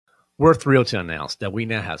We're thrilled to announce that we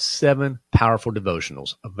now have 7 powerful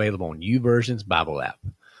devotionals available on YouVersion's Bible app.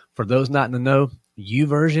 For those not in the know,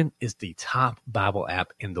 YouVersion is the top Bible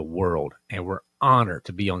app in the world, and we're honored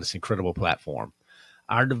to be on this incredible platform.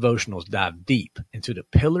 Our devotionals dive deep into the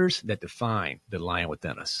pillars that define the lion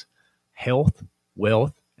within us: health,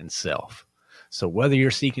 wealth, and self. So whether you're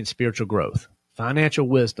seeking spiritual growth, financial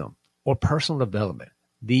wisdom, or personal development,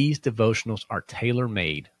 these devotionals are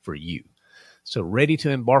tailor-made for you. So ready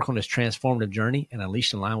to embark on this transformative journey and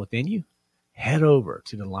unleash the lion within you? Head over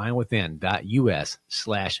to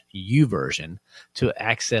thelionwithin.us/YouVersion to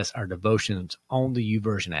access our devotions on the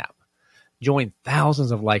YouVersion app. Join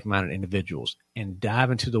thousands of like-minded individuals and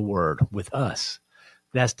dive into the Word with us.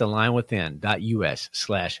 That's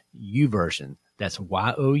thelionwithin.us/YouVersion. That's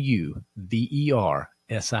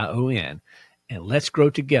YOUVERSION. And let's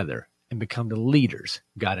grow together and become the leaders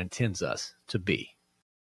God intends us to be.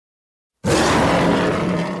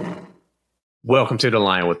 Welcome to The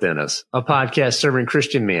Lion Within Us, a podcast serving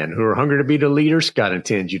Christian men who are hungry to be the leaders God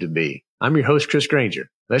intends you to be. I'm your host, Chris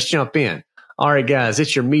Granger. Let's jump in. All right, guys,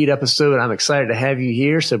 it's your meat episode. I'm excited to have you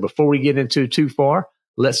here. So before we get into too far,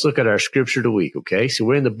 let's look at our scripture of the week, okay? So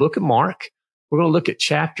we're in the book of Mark. We're going to look at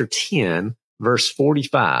chapter 10, verse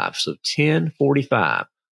 45. So 10:45.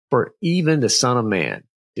 For even the Son of Man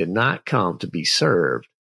did not come to be served,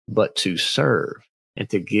 but to serve and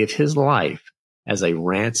to give his life as a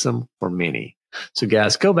ransom for many. So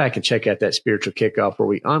guys, go back and check out that spiritual kickoff where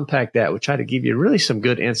we unpack that. We try to give you really some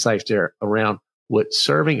good insights there around what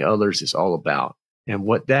serving others is all about and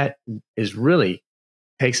what that is really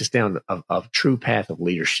takes us down a true path of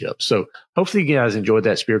leadership. So hopefully you guys enjoyed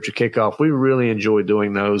that spiritual kickoff. We really enjoy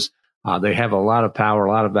doing those. They have a lot of power,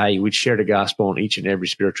 a lot of value. We share the gospel on each and every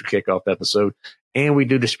spiritual kickoff episode, and we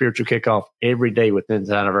do the spiritual kickoff every day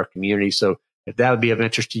inside of our community. So if that would be of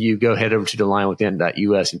interest to you, go head over to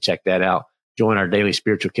thelionwithin.us and check that out. Join our daily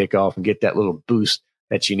spiritual kickoff and get that little boost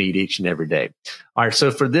that you need each and every day. All right.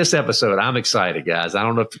 So for this episode, I'm excited, guys. I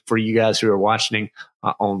don't know if for you guys who are watching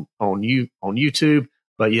on YouTube,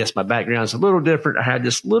 but yes, my background is a little different. I had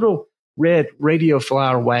this little red radio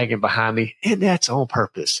flyer wagon behind me, and that's on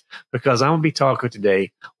purpose because I'm going to be talking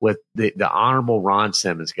today with the Honorable Ron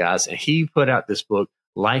Simmons, guys. And he put out this book,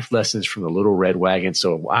 Life Lessons from the Little Red Wagon.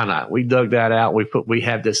 So why not? We dug that out. We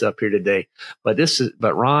have this up here today, but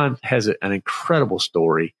Ron has an incredible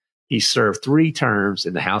story. He served 3 terms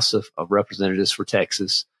in the House of Representatives for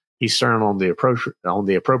Texas. He served on the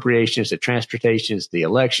appropriations, the transportations, the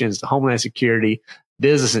elections, the Homeland Security,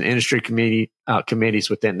 business and industry committees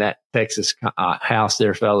within that Texas House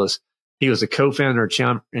there, fellas. He was a co-founder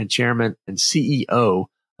and chairman and CEO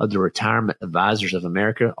of the Retirement Advisors of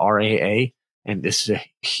America, RAA. And this is a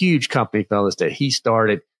huge company, fellas, that he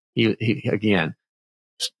started. He again,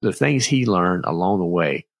 the things he learned along the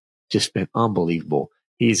way just been unbelievable.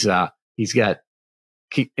 He's got his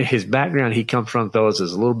background. He comes from, fellas,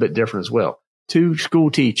 is a little bit different as well. 2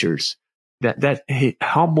 school teachers, that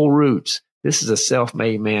humble roots. This is a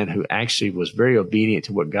self-made man who actually was very obedient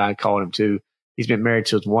to what God called him to. He's been married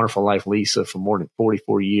to his wonderful wife, Lisa, for more than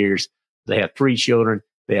 44 years. They have 3 children.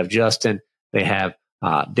 They have Justin. They have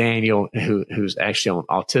Daniel, who's actually on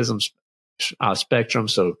autism spectrum,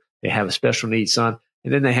 so they have a special needs son.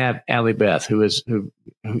 And then they have Allie Beth, who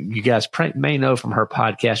you guys may know from her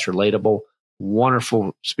podcast, Relatable.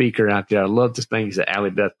 Wonderful speaker out there. I love the things that Allie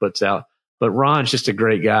Beth puts out. But Ron's just a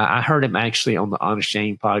great guy. I heard him actually on the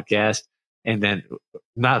Unashamed podcast, and then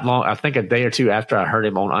not long, I think a day or 2 after I heard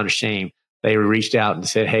him on Unashamed, they reached out and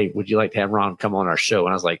said, "Hey, would you like to have Ron come on our show?" And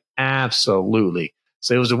I was like, "Absolutely."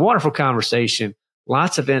 So it was a wonderful conversation.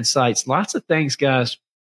 Lots of insights, lots of things, guys,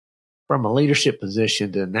 from a leadership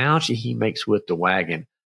position. The analogy he makes with the wagon,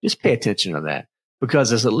 just pay attention to that.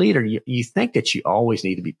 Because as a leader, you think that you always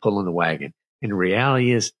need to be pulling the wagon. And the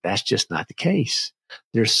reality is that's just not the case.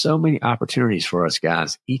 There's so many opportunities for us,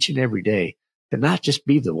 guys, each and every day to not just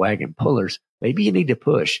be the wagon pullers. Maybe you need to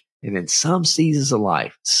push. And in some seasons of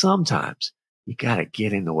life, sometimes you got to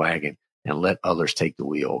get in the wagon and let others take the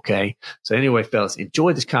wheel, okay? So anyway, fellas,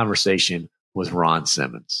 enjoy this conversation with Ron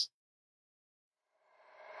Simmons.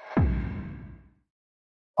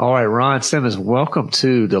 All right, Ron Simmons, welcome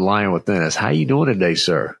to The Lion Within Us. How you doing today,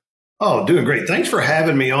 sir? Oh, doing great. Thanks for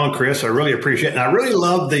having me on, Chris. I really appreciate it. And I really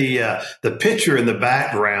love the picture in the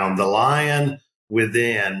background, the lion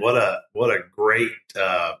within. What a great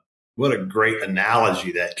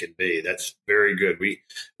analogy that can be. That's very good. We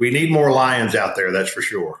need more lions out there, that's for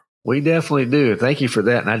sure. We definitely do. Thank you for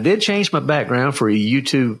that. And I did change my background for you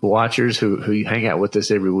YouTube watchers who hang out with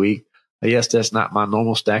us every week. Yes, that's not my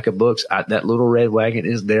normal stack of books. That little red wagon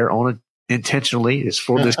is there intentionally. It's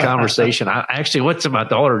for this conversation. I actually went to my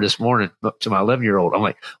daughter this morning, to my 11-year-old. I'm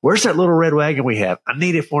like, where's that little red wagon we have? I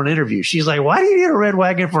need it for an interview. She's like, why do you need a red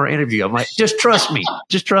wagon for an interview? I'm like, just trust me.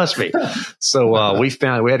 Just trust me. So we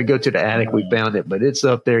found it. We had to go to the attic. We found it, but it's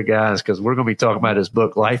up there, guys, because we're going to be talking about his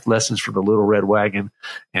book, Life Lessons from the Little Red Wagon.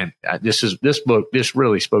 And this book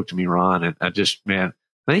really spoke to me, Ron. And man,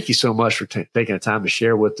 thank you so much for taking the time to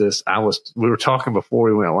share with us. We were talking before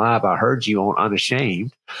we went live. I heard you on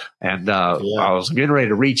Unashamed, and I was getting ready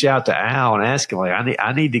to reach out to Al and ask him, like,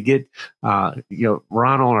 I need to get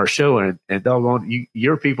Ron on our show, and doggone,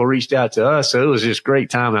 your people reached out to us, so it was just a great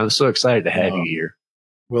time. I'm so excited to have you here.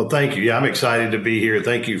 Well, thank you. Yeah, I'm excited to be here.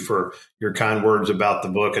 Thank you for your kind words about the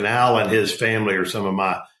book. And Al and his family are some of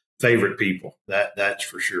my favorite people. That's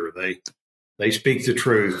for sure. They speak the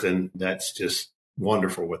truth, and that's just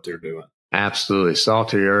wonderful what they're doing. Absolutely. Salt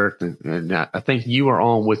to the earth. And I think you were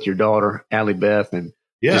on with your daughter, Allie Beth. And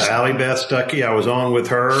Allie Beth Stuckey. I was on with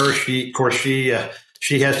her. She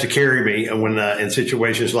has to carry me. And when in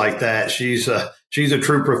situations like that, she's a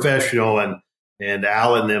true professional, and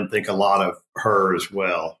Al and them think a lot of her as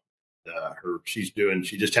well. She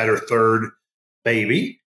just had her third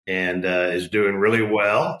baby and is doing really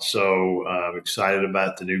well. So I'm excited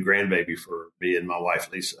about the new grandbaby for me and my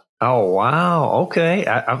wife, Lisa. Oh, wow. Okay.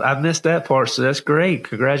 I missed that part. So that's great.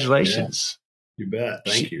 Congratulations. Yeah, you bet.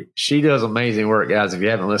 Thank you. She does amazing work, guys. If you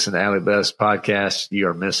haven't listened to Allie Beth's podcast, you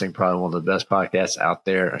are missing probably one of the best podcasts out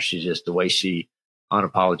there. She's just, the way she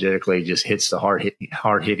unapologetically just hits the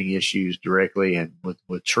hard hitting issues directly and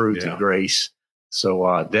with truth and grace.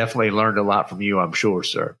 So definitely learned a lot from you, I'm sure,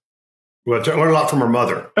 sir. Well, I learned a lot from her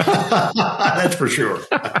mother. That's for sure.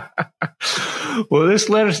 Well, this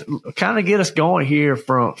let us kind of get us going here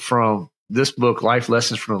from this book, Life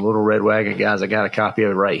Lessons from the Little Red Wagon. Guys, I got a copy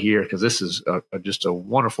of it right here because this is just a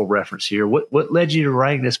wonderful reference here. What led you to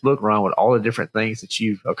writing this book, Ron, with all the different things that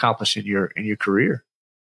you've accomplished in your career?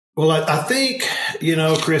 Well, I think,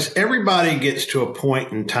 Chris, everybody gets to a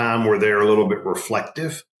point in time where they're a little bit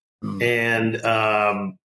reflective. Mm.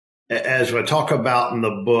 And as I talk about in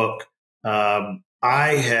the book,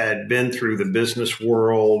 I had been through the business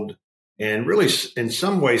world and really in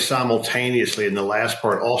some ways simultaneously in the last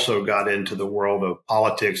part also got into the world of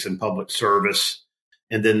politics and public service.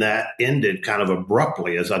 And then that ended kind of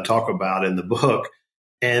abruptly, as I talk about in the book.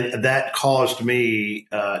 And that caused me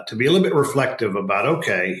to be a little bit reflective about,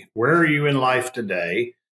 okay, where are you in life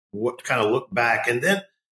today? What kind of look back? And then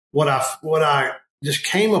what I just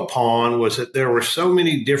came upon was that there were so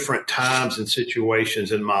many different times and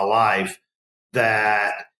situations in my life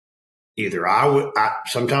that either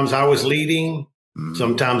sometimes I was leading,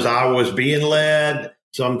 sometimes I was being led,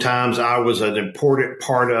 sometimes I was an important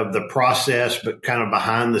part of the process, but kind of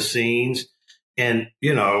behind the scenes. And,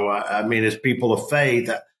 as people of faith,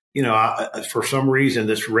 for some reason,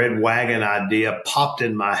 this red wagon idea popped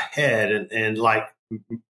in my head. And like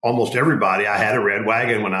almost everybody, I had a red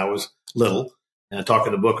wagon when I was little. And I talk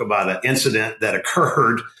in the book about an incident that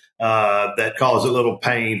occurred that caused a little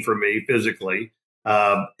pain for me physically.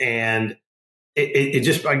 And it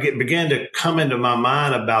just began to come into my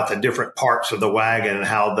mind about the different parts of the wagon and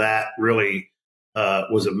how that really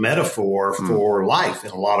was a metaphor for life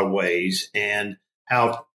in a lot of ways, and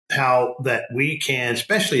how that we can,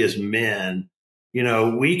 especially as men,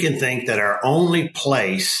 we can think that our only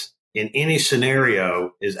place in any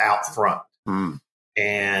scenario is out front.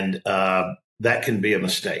 And that can be a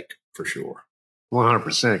mistake for sure.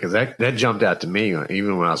 100%, because that jumped out to me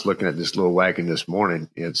even when I was looking at this little wagon this morning.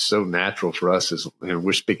 It's so natural for us, and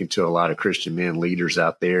we're speaking to a lot of Christian men, leaders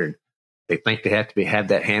out there, and they think they have to have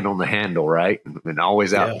that hand on the handle, right, and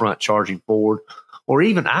always out front, charging forward. Or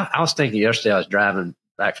even I was thinking yesterday, I was driving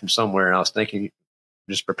back from somewhere, and I was thinking,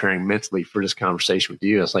 just preparing mentally for this conversation with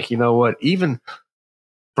you. I was like, you know what? Even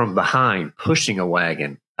from behind, pushing a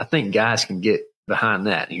wagon, I think guys can get behind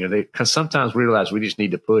that, because sometimes we realize we just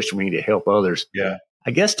need to push and we need to help others. Yeah.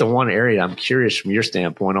 I guess the one area I'm curious from your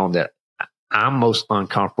standpoint on that I'm most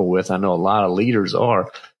uncomfortable with, I know a lot of leaders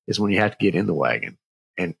are, is when you have to get in the wagon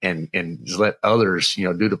and just let others,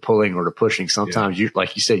 do the pulling or the pushing. Sometimes you,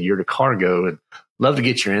 like you said, you're the cargo, and love to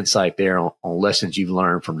get your insight there on lessons you've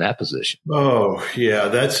learned from that position. Oh yeah,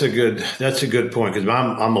 that's a good point, because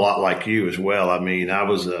I'm a lot like you as well. I mean, I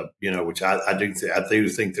was which I do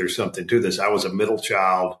think there's something to this. I was a middle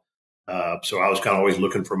child, so I was kind of always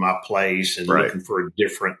looking for my place and looking for a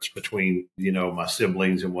difference between my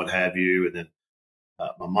siblings and what have you. And then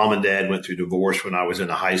my mom and dad went through divorce when I was in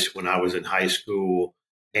high school,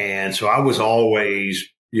 and so I was always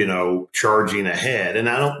charging ahead. And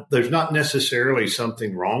there's not necessarily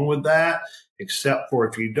something wrong with that, except for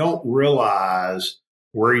if you don't realize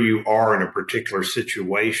where you are in a particular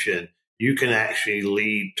situation, you can actually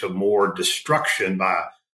lead to more destruction by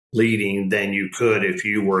leading than you could if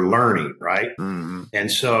you were learning, right? Mm-hmm.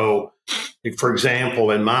 And so, for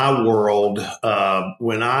example, in my world,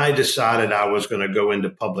 when I decided I was going to go into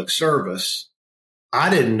public service, I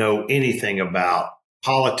didn't know anything about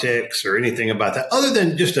politics or anything about that other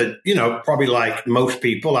than just probably like most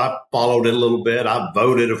people, I followed it a little bit. I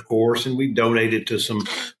voted, of course, and we donated to some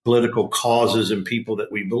political causes and people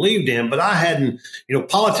that we believed in, but I hadn't,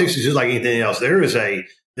 politics is just like anything else. There is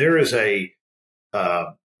a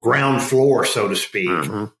ground floor, so to speak,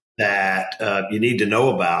 Mm-hmm. that you need to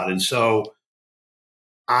know about. And so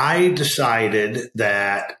I decided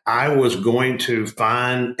that I was going to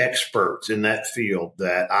find experts in that field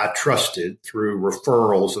that I trusted through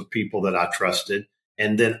referrals of people that I trusted.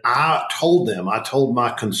 And then I told my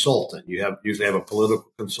consultant, usually have a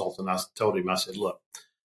political consultant. I told him, I said, look,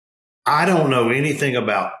 I don't know anything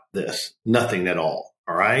about this, nothing at all.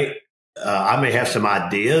 All right. I may have some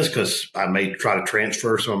ideas because I may try to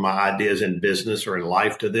transfer some of my ideas in business or in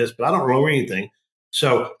life to this, but I don't know anything.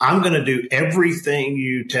 So I'm going to do everything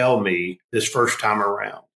you tell me this first time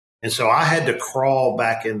around. And so I had to crawl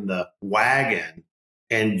back in the wagon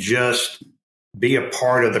and just be a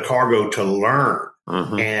part of the cargo to learn.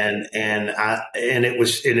 Mm-hmm. And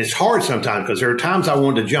it's hard sometimes because there are times I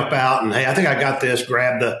wanted to jump out and, hey, I think I got this,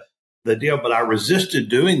 grab the deal, but I resisted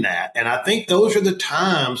doing that. And I think those are the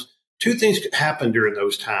times. Two things could happen during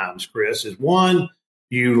those times, Chris, is one,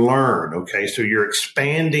 you learn. Okay. So you're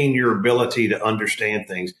expanding your ability to understand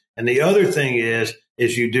things. And the other thing is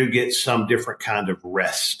you do get some different kind of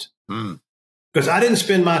rest. Because I didn't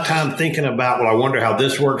spend my time thinking about, well, I wonder how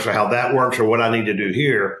this works or how that works or what I need to do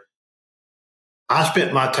here. I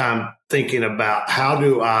spent my time thinking about how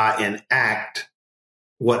do I enact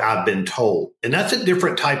what I've been told. And that's a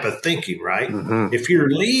different type of thinking, right? Mm-hmm. If you're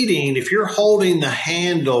leading, if you're holding the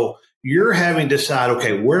handle, you're having to decide,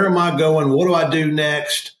 okay, where am I going? What do I do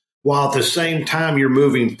next? While at the same time you're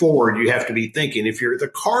moving forward, you have to be thinking. If you're the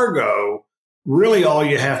cargo, really all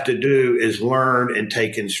you have to do is learn and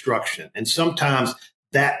take instruction. And sometimes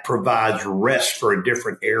that provides rest for a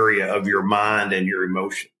different area of your mind and your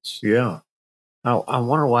emotions. Yeah. I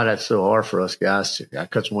wonder why that's so hard for us guys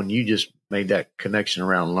because when you just made that connection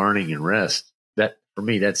around learning and rest, that for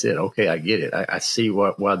me, that's it. Okay, I get it. I see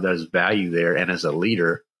why there's value there. And as a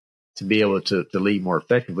leader, to be able to lead more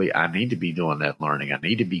effectively, I need to be doing that learning. I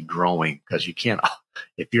need to be growing because you can't,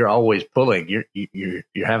 if you're always pulling, you're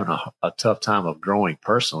having a tough time of growing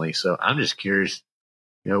personally. So I'm just curious,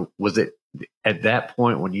 was it at that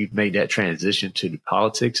point when you made that transition to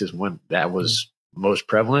politics is when that was most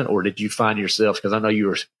prevalent, or did you find yourself, because I know you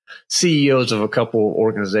were CEOs of a couple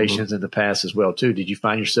organizations in the past as well too. Did you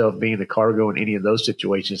find yourself being the cargo in any of those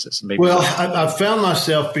situations? That's maybe I found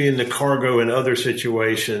myself being the cargo in other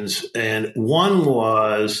situations. And one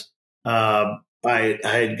was I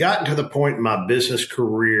had gotten to the point in my business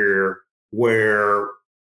career where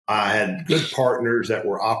I had good partners that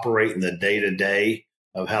were operating the day-to-day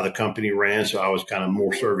of how the company ran. So I was kind of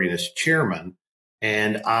more serving as chairman.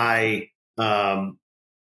 And I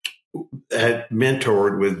had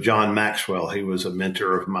mentored with John Maxwell. He was a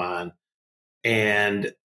mentor of mine.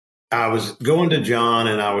 And I was going to John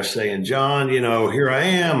and I was saying, John, here I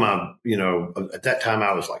am. At that time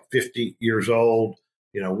I was like 50 years old.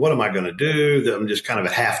 What am I going to do? I'm just kind of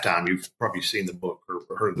at halftime. You've probably seen the book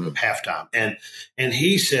or heard of the halftime. And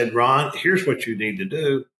he said, Ron, here's what you need to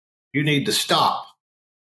do. You need to stop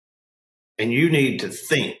and you need to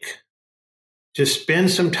think. Just spend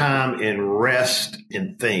some time and rest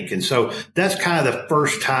and think. And so that's kind of the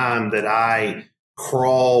first time that I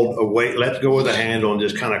crawled away, let go of the handle and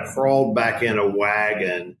just kind of crawled back in a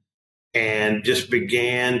wagon and just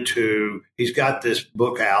began to, he's got this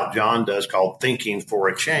book out, John does, called Thinking for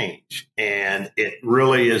a Change. And it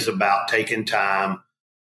really is about taking time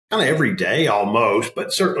kind of every day almost,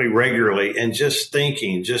 but certainly regularly and just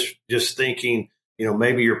thinking, just thinking,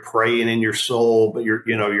 maybe you're praying in your soul, but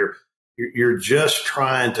you're just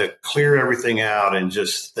trying to clear everything out and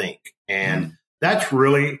just think. And that's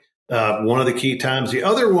really one of the key times. The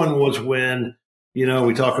other one was when,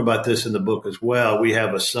 we talk about this in the book as well. We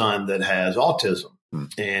have a son that has autism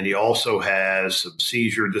and he also has some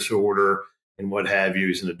seizure disorder and what have you.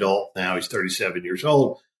 He's an adult now. He's 37 years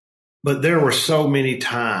old. But there were so many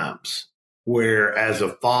times where as a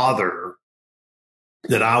father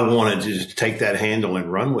that I wanted to just take that handle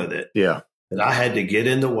and run with it. Yeah. That I had to get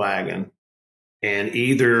in the wagon and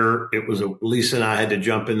either it was Lisa and I had to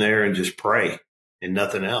jump in there and just pray and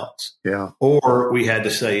nothing else. Yeah. Or we had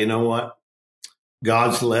to say, you know what?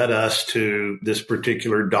 God's led us to this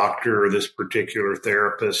particular doctor or this particular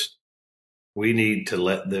therapist. We need to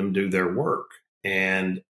let them do their work.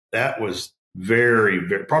 And that was very,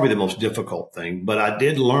 very, probably the most difficult thing. But I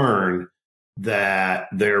did learn that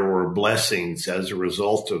there were blessings as a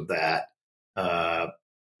result of that,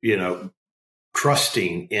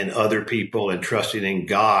 trusting in other people and trusting in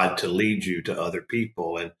God to lead you to other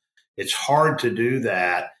people. And it's hard to do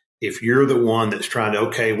that if you're the one that's trying to,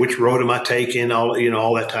 okay, which road am I taking? All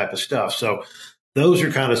that type of stuff. So those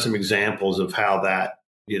are kind of some examples of how that,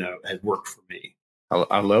 had worked for me.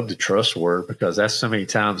 I love the trust word, because that's so many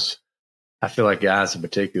times I feel like guys in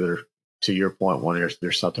particular, to your point, when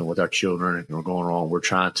there's something with our children and we're going wrong, we're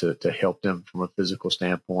trying to help them from a physical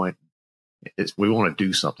standpoint. We want to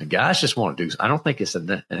do something. Guys just want to do. I don't think it's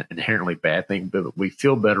an inherently bad thing, but we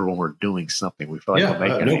feel better when we're doing something. We feel like we're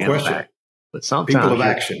making an impact. But sometimes people of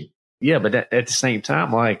action. Yeah, but at the same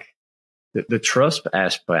time, like the trust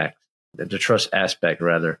aspect,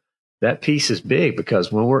 that piece is big, because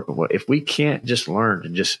if we can't just learn to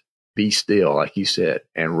just be still, like you said,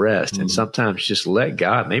 and rest, and sometimes just let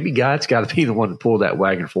God. Maybe God's got to be the one to pull that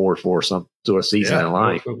wagon forward for some sort of season in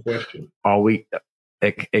life. No question.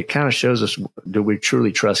 It kind of shows us, do we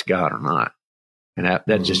truly trust God or not? And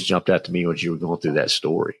that just jumped out to me when you were going through that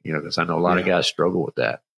story, because I know a lot of guys struggle with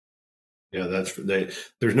that. Yeah,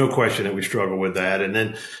 there's no question that we struggle with that. And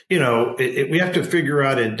then, we have to figure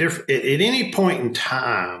out at any point in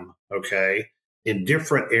time, okay, in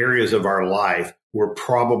different areas of our life, we're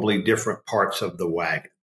probably different parts of the wagon,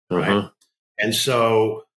 right? And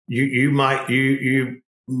so you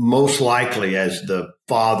most likely, as the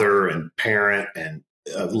father and parent and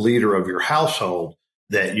leader of your household,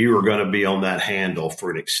 that you are going to be on that handle for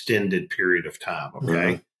an extended period of time.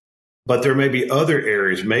 Okay. But there may be other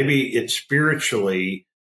areas, maybe it's spiritually.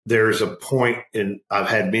 There's a point, and I've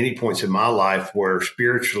had many points in my life where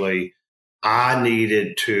spiritually I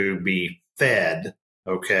needed to be fed,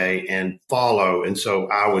 okay, and follow. And so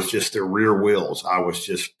I was just the rear wheels. I was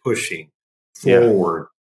just pushing forward,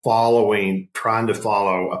 following, trying to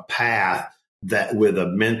follow a path that with a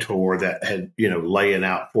mentor that had, laying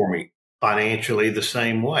out for me. Financially the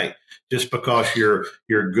same way. Just because you're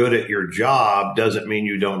good at your job doesn't mean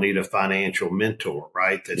you don't need a financial mentor,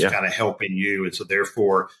 right? That's kind of helping you. And so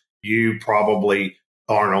therefore you probably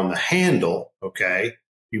aren't on the handle, okay?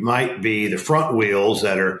 You might be the front wheels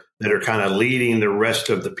that are kind of leading the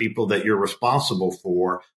rest of the people that you're responsible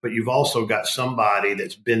for, but you've also got somebody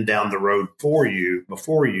that's been down the road before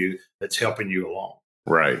you that's helping you along.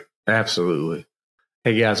 Right. Absolutely.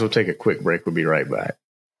 Hey guys, we'll take a quick break. We'll be right back.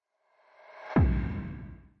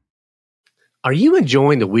 Are you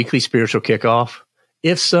enjoying the weekly spiritual kickoff?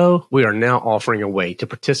 If so, we are now offering a way to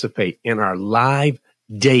participate in our live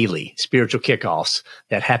daily spiritual kickoffs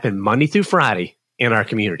that happen Monday through Friday in our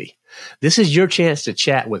community. This is your chance to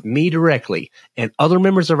chat with me directly and other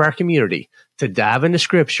members of our community, to dive into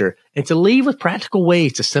scripture and to leave with practical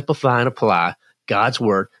ways to simplify and apply God's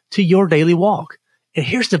word to your daily walk. And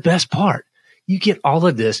here's the best part. You get all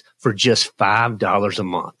of this for just $5 a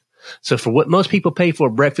month. So for what most people pay for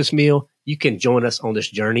a breakfast meal, you can join us on this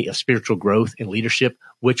journey of spiritual growth and leadership,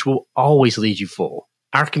 which will always lead you full.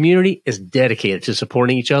 Our community is dedicated to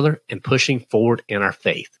supporting each other and pushing forward in our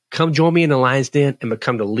faith. Come join me in the Lion's Den and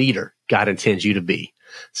become the leader God intends you to be.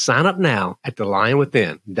 Sign up now at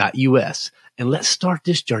thelionwithin.us and let's start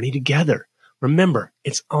this journey together. Remember,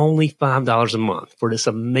 it's only $5 a month for this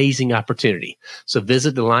amazing opportunity. So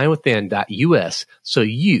visit thelionwithin.us so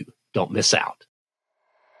you don't miss out.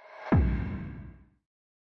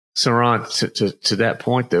 So Ron, to that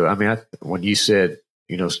point though, I mean, when you said,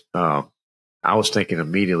 I was thinking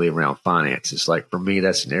immediately around finances. Like for me,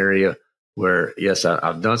 that's an area where, yes,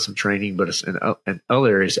 I've done some training, but it's in other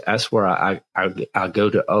areas, that's where I go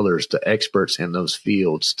to others, to experts in those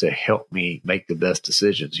fields to help me make the best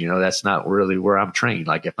decisions. That's not really where I'm trained.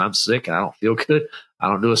 Like if I'm sick and I don't feel good, I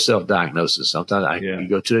don't do a self-diagnosis. Sometimes you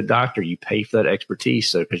go to the doctor, you pay for that expertise.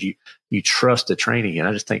 So because you trust the training. And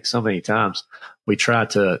I just think so many times we try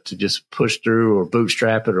to just push through or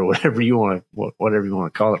bootstrap it or whatever you want to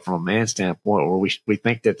call it from a man standpoint, or we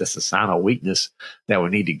think that that's a sign of weakness that we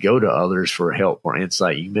need to go to others for help or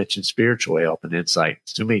insight. You mentioned spiritual help and insight.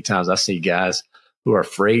 Too many times I see guys who are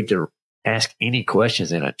afraid to ask any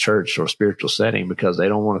questions in a church or spiritual setting because they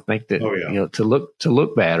don't want to think that, to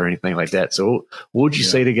look bad or anything like that. So what would you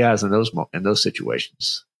say to guys in those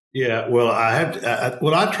situations? Yeah, well,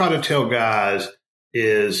 what I try to tell guys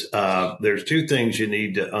is there's two things you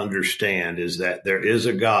need to understand is that there is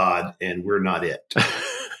a God and we're not it.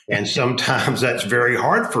 And sometimes that's very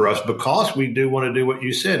hard for us because we do want to do what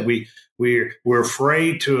you said. We're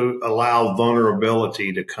afraid to allow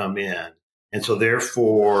vulnerability to come in. And so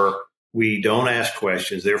therefore we don't ask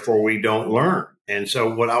questions. Therefore we don't learn. And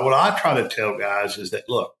so what I try to tell guys is that,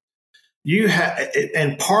 look, you have,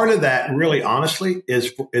 and part of that really honestly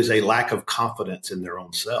is a lack of confidence in their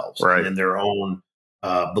own selves, right, and in their own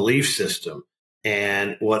belief system.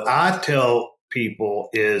 And what I tell people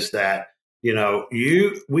is that,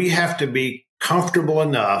 we have to be comfortable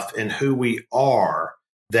enough in who we are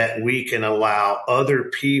that we can allow other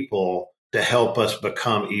people to help us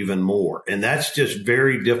become even more. And that's just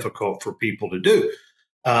very difficult for people to do.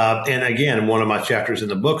 And again, one of my chapters in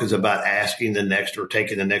the book is about asking the next or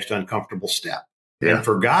taking the next uncomfortable step. Yeah. And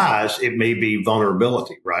for guys, it may be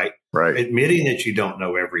vulnerability, right? Right. Admitting that you don't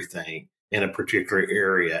know everything in a particular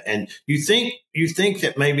area. And you think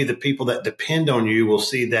that maybe the people that depend on you will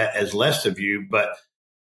see that as less of you, but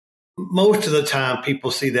most of the time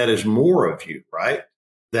people see that as more of you, right?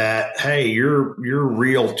 That, hey, you're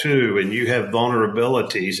real too, and you have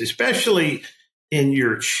vulnerabilities, especially in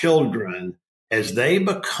your children as they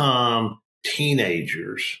become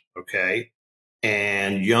teenagers, okay,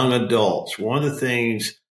 and young adults. One of the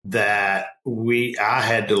things that I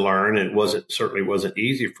had to learn, and certainly wasn't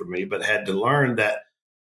easy for me, but had to learn that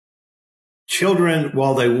children,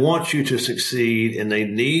 while they want you to succeed and they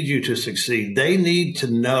need you to succeed, they need to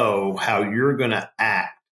know how you're going to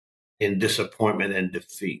act in disappointment and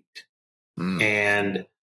defeat. And,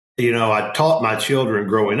 I taught my children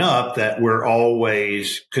growing up that we're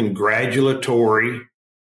always congratulatory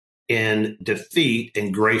in defeat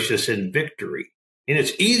and gracious in victory. And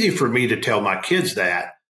it's easy for me to tell my kids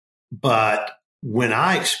that, but when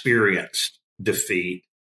I experienced defeat,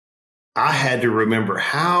 I had to remember,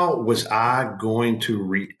 how was I going to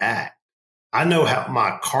react? I know how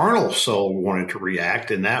my carnal soul wanted to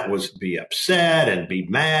react, and that was be upset and be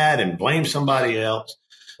mad and blame somebody else.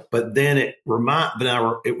 But then it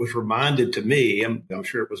was reminded to me, I'm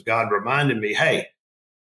sure it was God reminded me, hey,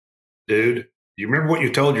 dude, do you remember what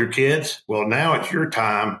you told your kids? Well, now it's your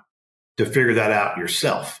time to figure that out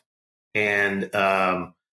yourself. And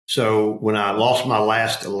so when I lost my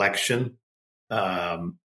last election, I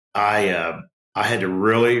had to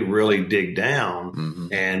really, really dig down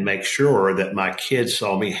and make sure that my kids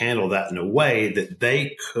saw me handle that in a way that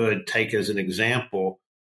they could take as an example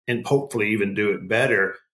and hopefully even do it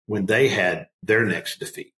better when they had their next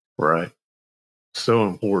defeat. Right. So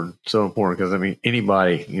important. So important. Because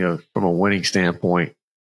anybody, from a winning standpoint,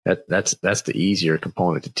 that's the easier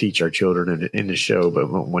component to teach our children in the show. But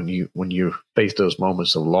when you face those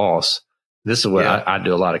moments of loss, this is what I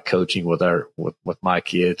do a lot of coaching with my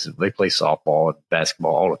kids, and they play softball and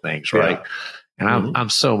basketball, all the things, right? Yeah. And I'm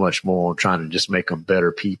so much more trying to just make them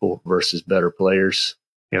better people versus better players.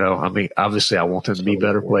 Obviously I want them to be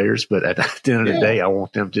better players, but at the end of the day, I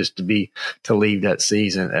want them just to leave that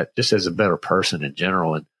season just as a better person in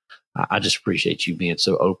general. And I just appreciate you being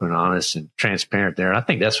so open, honest, and transparent there. And I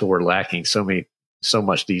think that's what we're lacking so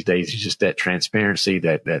much these days, is just that transparency,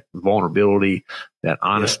 that vulnerability, that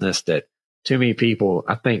honestness, that too many people,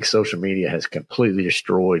 I think social media has completely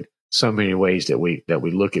destroyed so many ways that we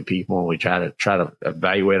look at people, and we try to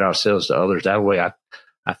evaluate ourselves to others. That way,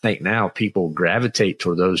 I think now people gravitate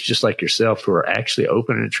toward those just like yourself who are actually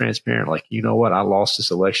open and transparent. Like, you know what? I lost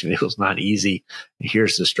this election. It was not easy.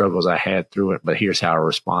 Here's the struggles I had through it, but here's how I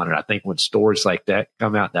responded. I think when stories like that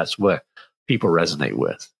come out, that's what people resonate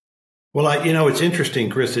with. Well, it's interesting,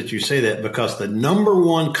 Chris, that you say that, because the number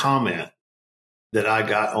one comment that I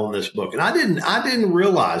got on this book, and I didn't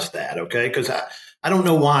realize that, okay? Because I don't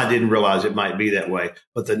know why I didn't realize it might be that way.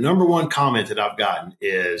 But the number one comment that I've gotten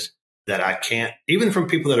is that I can't, even from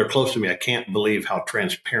people that are close to me, I can't believe how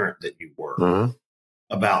transparent that you were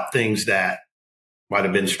about things that might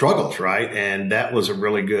have been struggles, right? And that was a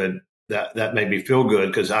really good, that made me feel good,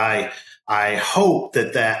 because I hope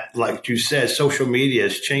that, like you said, social media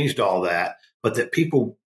has changed all that, but that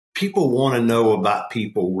people want to know about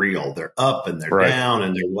people real. They're up and they're down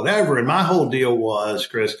and they're whatever. And my whole deal was,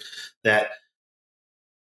 Chris, that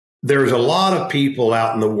there's a lot of people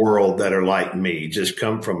out in the world that are like me, just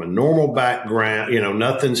come from a normal background,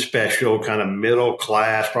 nothing special, kind of middle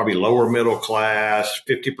class, probably lower middle class.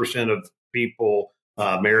 50% of people,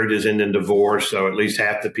 marriages end in divorce. So at least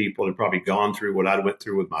half the people have probably gone through what I went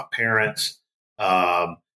through with my parents.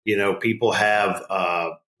 People have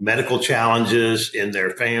medical challenges in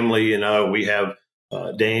their family. We have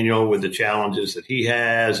Daniel with the challenges that he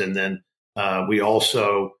has. And then we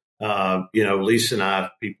also, Lisa and I,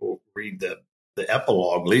 people read the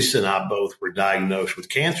epilogue, Lisa and I both were diagnosed with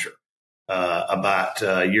cancer. about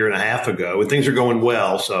a year and a half ago, and things are going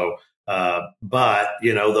well. So, but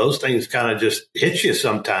those things kind of just hit you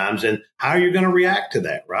sometimes, and how are you going to react to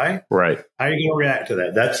that? Right. Right. How are you going to react to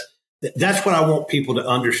that? That's what I want people to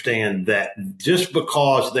understand, that just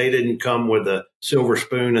because they didn't come with a silver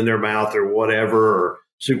spoon in their mouth or whatever, or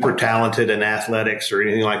super talented in athletics or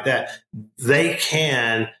anything like that, they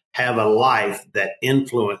can have a life that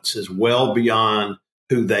influences well beyond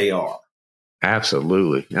who they are.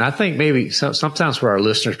 Absolutely. And I think maybe sometimes for our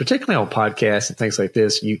listeners, particularly on podcasts and things like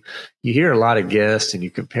this, you hear a lot of guests and you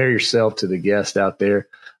compare yourself to the guest out there.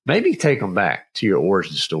 Maybe take them back to your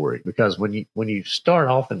origin story, because when you start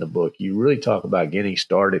off in the book, you really talk about getting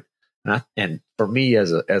started. And for me,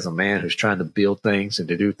 as a man who's trying to build things and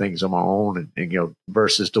to do things on my own, and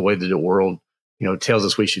versus the way that the world tells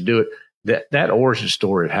us we should do it, that origin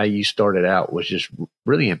story of how you started out was just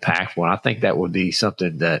really impactful. And I think that would be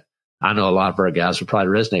something that I know a lot of our guys would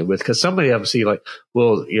probably resonate with, because somebody of them see like,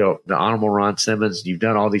 well, the Honorable Ron Simmons, you've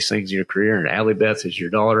done all these things in your career, and Allie Beth is your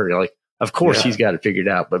daughter. You're like, of course, he's got it figured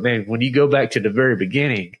out. But man, when you go back to the very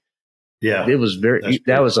beginning, it was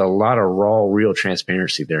that was a lot of raw, real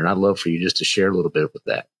transparency there. And I'd love for you just to share a little bit with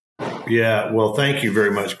that. Yeah. Well, thank you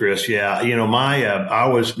very much, Chris. Yeah. I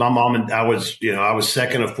was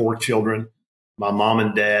second of 4 children. My mom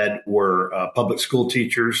and dad were public school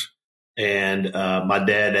teachers, and my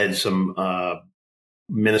dad had some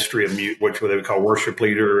ministry of mute, which they would call worship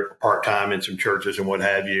leader, part-time in some churches and what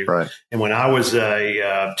have you. Right. And when I was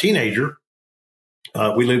a teenager,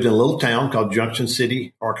 we lived in a little town called Junction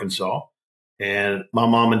City, Arkansas. And my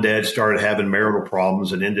mom and dad started having marital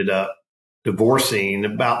problems and ended up divorcing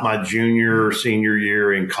about my senior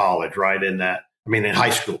year in college, in high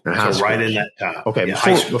school. In that time. Okay.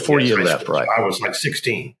 Yeah, before you left, right. So I was like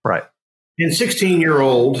 16. Right. And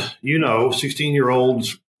 16-year-olds,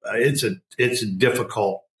 it's a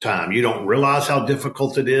difficult time. You don't realize how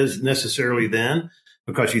difficult it is necessarily then,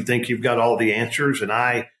 because you think you've got all the answers. And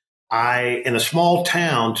I in a small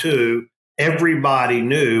town too, everybody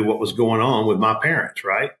knew what was going on with my parents,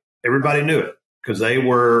 right? Everybody knew it, because they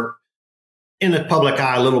were in the public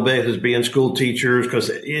eye a little bit as being school teachers, because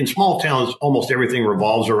in small towns, almost everything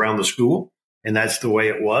revolves around the school, and that's the way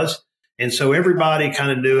it was. And so everybody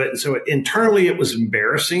kind of knew it. And so internally it was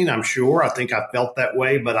embarrassing, I'm sure. I think I felt that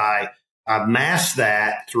way, but I masked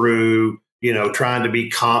that through, trying to be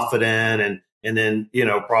confident and then,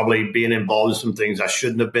 probably being involved in some things I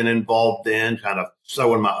shouldn't have been involved in, kind of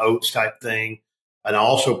sowing my oats type thing. And I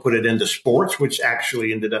also put it into sports, which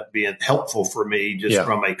actually ended up being helpful for me just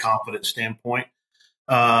from a confidence standpoint.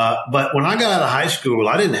 But when I got out of high school,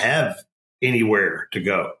 I didn't have anywhere to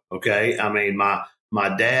go. Okay. I mean, my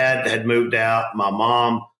dad had moved out. My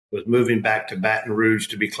mom was moving back to Baton Rouge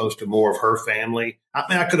to be close to more of her family. I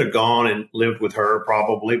mean, I could have gone and lived with her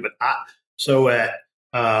probably, but at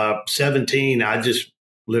 17, I just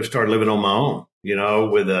started living on my own,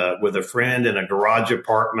 with a friend in a garage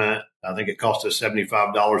apartment. I think it cost us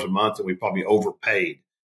 $75 a month, and we probably overpaid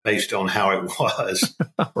based on how it was.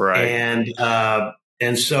 Right.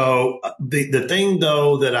 And so the thing,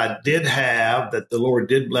 though, that I did have, that the Lord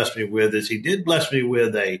did bless me with, is He did bless me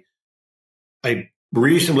with a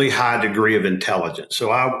reasonably high degree of intelligence. So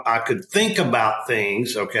I could think about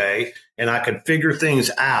things, okay, and I could figure things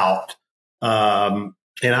out.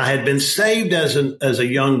 And I had been saved as a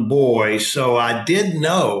young boy, so I did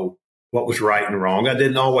know what was right and wrong. I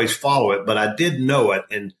didn't always follow it, but I did know it.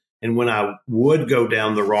 And when I would go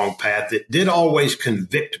down the wrong path, it did always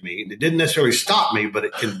convict me. It didn't necessarily stop me, but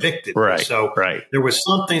it convicted me. So there was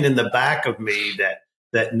something in the back of me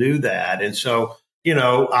that knew that. And so,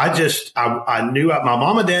 I knew my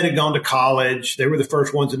mom and dad had gone to college. They were the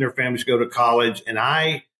first ones in their families to go to college. And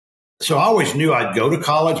so I always knew I'd go to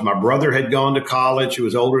college. My brother had gone to college, who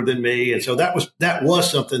was older than me. And so that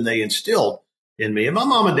was something they instilled in me. And my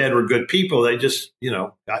mom and dad were good people. They just,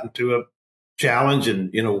 got into a challenge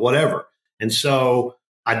and, whatever. And so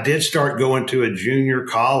I did start going to a junior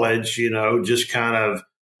college, just kind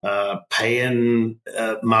of paying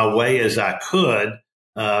my way as I could,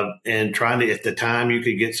 and trying to, at the time you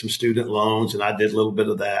could get some student loans, and I did a little bit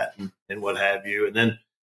of that and what have you.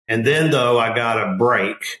 And then though, I got a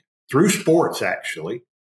break through sports, actually,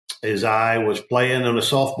 as I was playing on a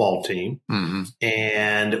softball team. Mm-hmm.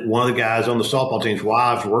 And one of the guys on the softball team's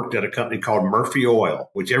wives worked at a company called Murphy Oil,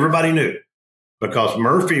 which everybody knew, because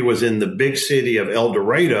Murphy was in the big city of El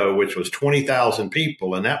Dorado, which was 20,000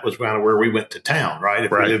 people. And that was kind of where we went to town, right?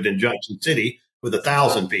 If we lived in Junction City with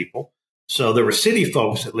 1,000 people. So there were city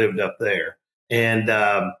folks that lived up there. And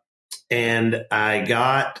I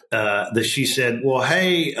got that she said, well,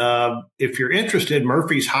 hey, if you're interested,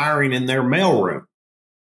 Murphy's hiring in their mailroom.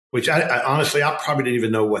 which I honestly, I probably didn't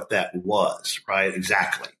even know what that was, right?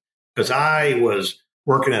 Exactly. Because I was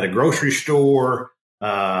working at a grocery store,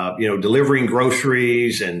 delivering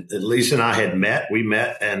groceries, and Lisa and I had met. We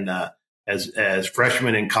met, and as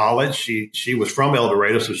freshmen in college, she was from El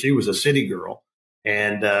Dorado, so she was a city girl,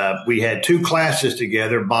 and we had 2 classes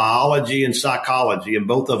together, biology and psychology, and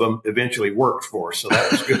both of them eventually worked for us, so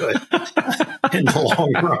that was good in the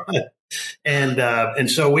long run. And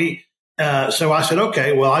so so I said,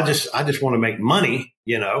 okay, well, I just want to make money,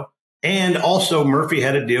 and also Murphy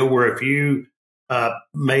had a deal where if you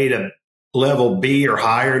made a level B or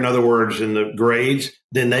higher, in other words, in the grades,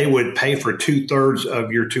 then they would pay for 2/3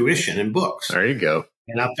 of your tuition and books. There you go.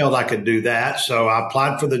 And I felt I could do that. So I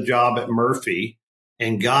applied for the job at Murphy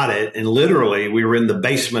and got it. And literally we were in the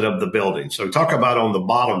basement of the building. So talk about on the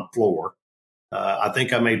bottom floor. I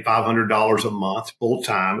think I made $500 a month full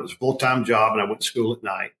time. It was a full-time job, and I went to school at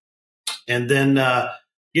night. And then,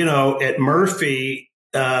 at Murphy,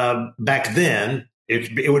 back then,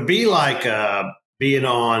 it would be like being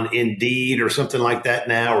on Indeed or something like that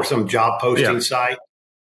now, or some job posting site.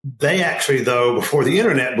 They actually, though, before the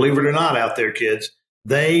internet, believe it or not, out there, kids,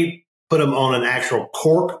 they put them on an actual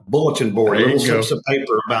cork bulletin board, little slips of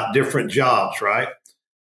paper about different jobs, right?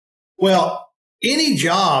 Well, any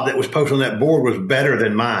job that was posted on that board was better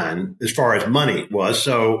than mine as far as money was.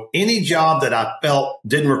 So any job that I felt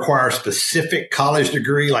didn't require a specific college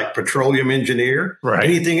degree, like petroleum engineer,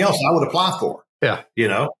 anything else I would apply for. Yeah.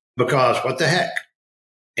 Because what the heck?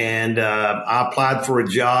 And I applied for a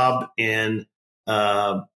job in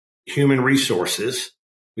human resources.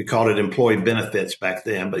 We called it employee benefits back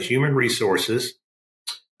then, but human resources,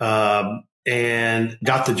 and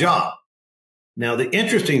got the job. Now, the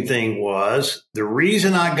interesting thing was the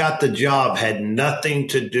reason I got the job had nothing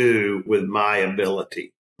to do with my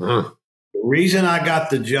ability. The reason I got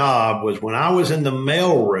the job was when I was in the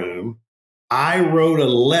mailroom, I wrote a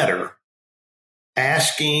letter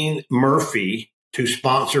asking Murphy to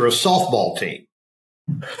sponsor a softball team.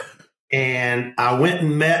 And I went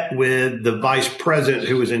and met with the vice president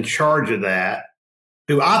who was in charge of that,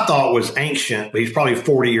 who I thought was ancient, but he's probably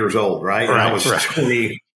 40 years old, right? And I was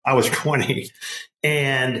 20. I was 20,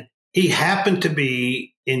 and he happened to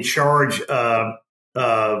be in charge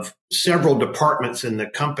of several departments in the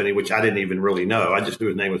company, which I didn't even really know. I just knew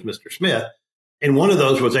his name was Mr. Smith. And one of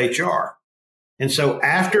those was HR. And so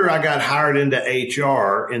after I got hired into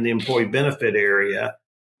HR in the employee benefit area,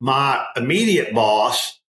 my immediate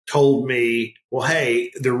boss told me, well,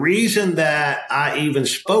 hey, the reason that I even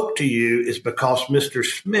spoke to you is because Mr.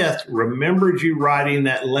 Smith remembered you writing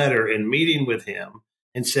that letter and meeting with him,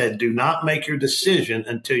 and said, do not make your decision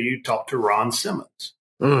until you talk to Ron Simmons.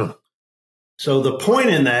 So the point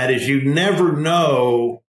in that is you never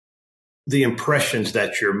know the impressions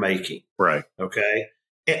that you're making. Right. Okay.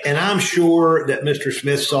 And I'm sure that Mr.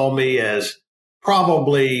 Smith saw me as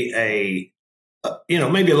probably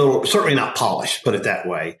maybe a little, certainly not polished, put it that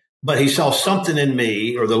way. But he saw something in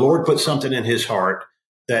me, or the Lord put something in his heart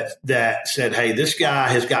that said, hey, this guy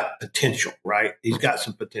has got potential, right? He's got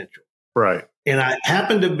some potential. Right. And I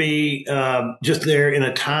happened to be just there in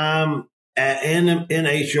a time in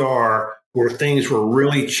HR where things were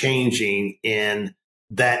really changing in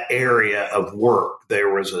that area of work.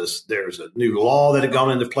 There's a new law that had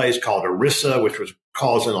gone into place called ERISA, which was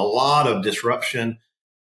causing a lot of disruption.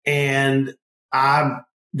 And I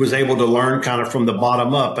was able to learn kind of from the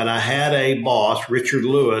bottom up. And I had a boss, Richard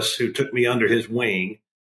Lewis, who took me under his wing.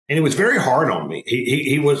 And he was very hard on me.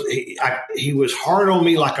 He was hard on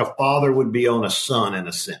me like a father would be on a son, in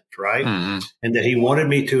a sense, right? Mm-hmm. And that he wanted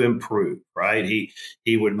me to improve, right?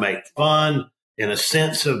 He would make fun, in a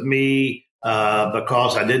sense, of me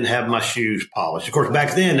because I didn't have my shoes polished. Of course,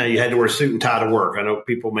 back then, now you had to wear a suit and tie to work. I know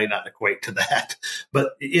people may not equate to that,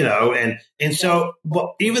 but and so,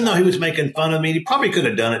 but even though he was making fun of me, he probably could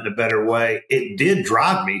have done it in a better way. It did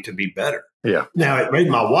drive me to be better. Yeah. Now it made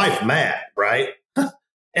my wife mad, right?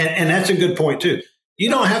 And that's a good point, too. You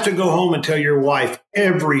don't have to go home and tell your wife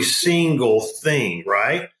every single thing,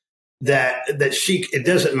 right? It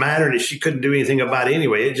doesn't matter that she couldn't do anything about it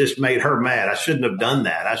anyway. It just made her mad. I shouldn't have done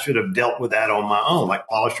that. I should have dealt with that on my own, like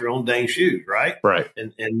polish your own dang shoes, right? Right.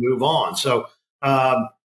 And move on. So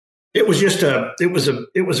it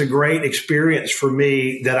was a great experience for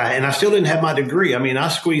me and I still didn't have my degree. I mean, I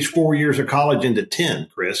squeezed 4 years of college into 10,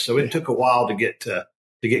 Chris. So it took a while to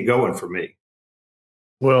get going for me.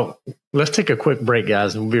 Well, let's take a quick break,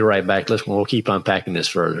 guys, and we'll be right back. We'll keep unpacking this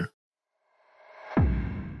further.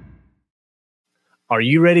 Are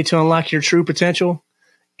you ready to unlock your true potential?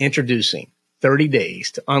 Introducing 30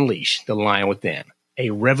 Days to Unleash the Lion Within,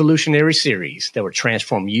 a revolutionary series that will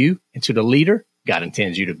transform you into the leader God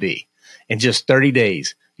intends you to be. In just 30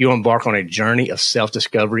 days, you'll embark on a journey of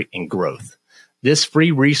self-discovery and growth. This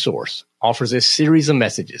free resource offers a series of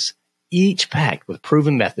messages, each packed with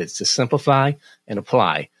proven methods to simplify and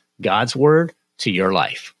apply God's word to your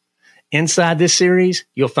life. Inside this series,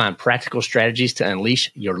 you'll find practical strategies to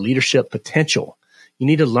unleash your leadership potential. You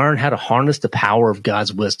need to learn how to harness the power of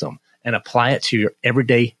God's wisdom and apply it to your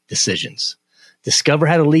everyday decisions. Discover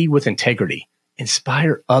how to lead with integrity,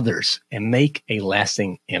 inspire others, and make a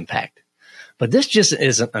lasting impact. But this just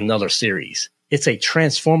isn't another series. It's a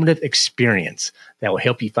transformative experience that will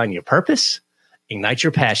help you find your purpose, ignite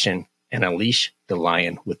your passion, and unleash the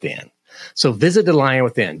lion within. So visit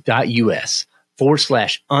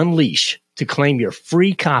thelionwithin.us/unleash to claim your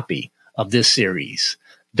free copy of this series.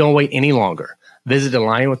 Don't wait any longer. Visit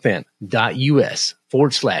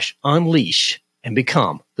thelionwithin.us/unleash and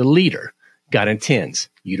become the leader God intends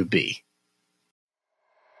you to be.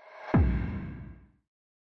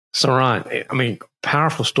 So, Ron, I mean,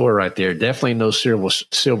 powerful story right there. Definitely no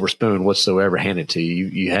silver spoon whatsoever handed to you.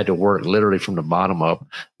 You had to work literally from the bottom up.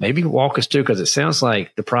 Maybe walk us through, because it sounds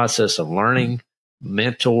like the process of learning,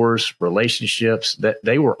 mentors, relationships, that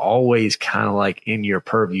they were always kind of like in your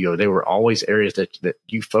purview. They were always areas that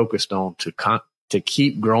you focused on to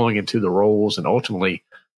keep growing into the roles and ultimately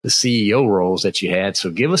the CEO roles that you had. So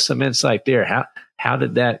give us some insight there. How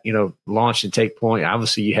did that, launch and take point?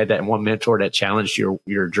 Obviously, you had that one mentor that challenged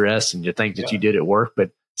your dress and the things that you did at work, but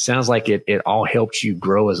it sounds like it all helped you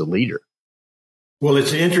grow as a leader. Well,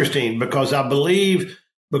 it's interesting because I believe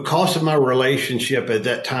because of my relationship at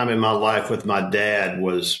that time in my life with my dad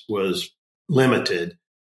was limited,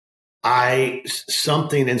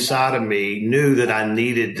 something inside of me knew that I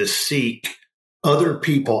needed to seek other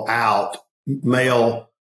people out, male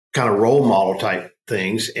kind of role model type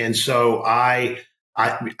things. And so I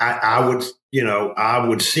would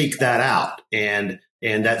seek that out. And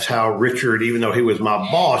that's how Richard, even though he was my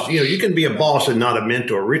boss, you can be a boss and not a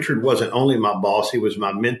mentor. Richard wasn't only my boss, he was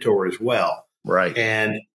my mentor as well. Right.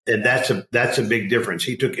 And that's a big difference.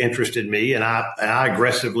 He took interest in me and I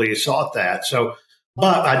aggressively sought that. So,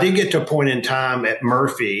 but I did get to a point in time at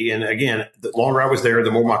Murphy. And again, the longer I was there,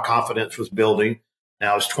 the more my confidence was building.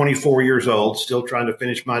 Now I was 24 years old, still trying to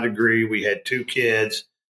finish my degree. We had 2 kids.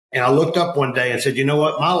 And I looked up one day and said, you know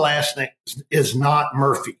what? My last name is not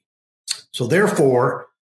Murphy. So therefore,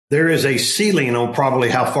 there is a ceiling on probably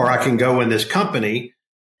how far I can go in this company.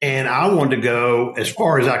 And I wanted to go as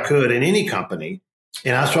far as I could in any company.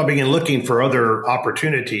 And so I began looking for other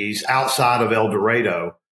opportunities outside of El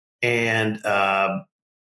Dorado. And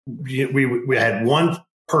we had one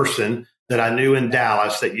person that I knew in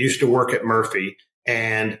Dallas that used to work at Murphy.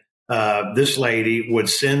 And this lady would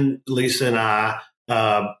send Lisa and I,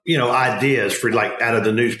 ideas for like out of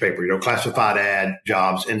the newspaper, classified ad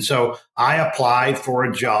jobs. And so I applied for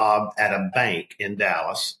a job at a bank in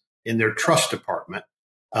Dallas in their trust department,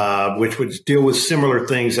 which would deal with similar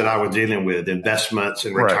things that I was dealing with, investments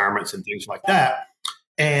and retirements and things like that,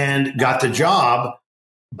 and got the job.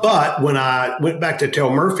 But when I went back to tell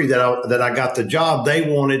Murphy that I got the job, they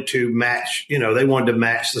wanted to match,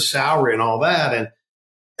 the salary and all that. And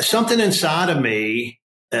something inside of me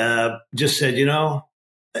just said,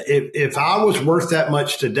 if I was worth that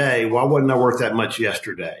much today, why wasn't I worth that much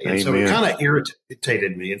yesterday? And Amen. So it kind of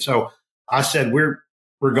irritated me. And so I said, we're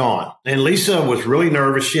gone. And Lisa was really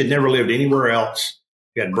nervous. She had never lived anywhere else.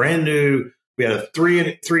 We had a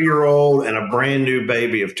 3-year-old and a brand new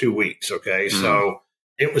baby of 2 weeks. Okay. Mm. So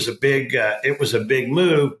it was a big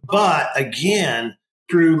move. But again,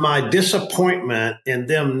 through my disappointment in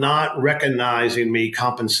them not recognizing me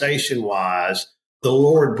compensation wise, the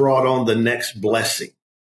Lord brought on the next blessing.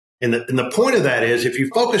 And the point of that is, if you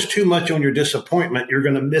focus too much on your disappointment, you're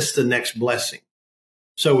going to miss the next blessing.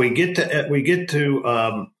 So we get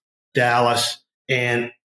to Dallas,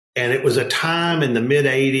 and it was a time in the mid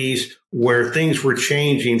 '80s where things were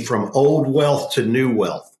changing from old wealth to new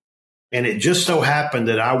wealth. And it just so happened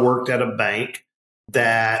that I worked at a bank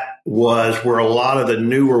that was where a lot of the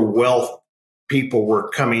newer wealth people were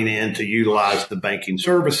coming in to utilize the banking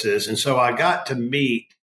services. And so I got to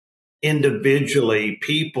meet individually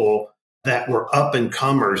people that were up and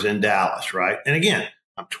comers in Dallas, right? And again,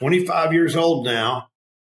 I'm 25 years old now,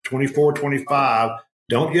 24, 25,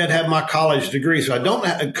 don't yet have my college degree. So I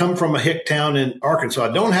don't come from a hick town in Arkansas.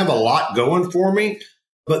 I don't have a lot going for me,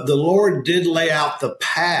 but the Lord did lay out the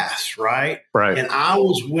path, right? Right. And I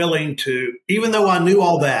was willing to, even though I knew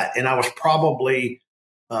all that, and I was probably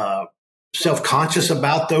self-conscious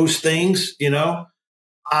about those things,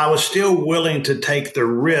 I was still willing to take the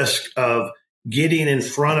risk of getting in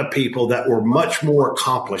front of people that were much more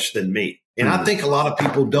accomplished than me. And I think a lot of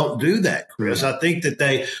people don't do that, Chris. I think that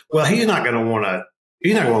he's not going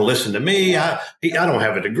to listen to me. I don't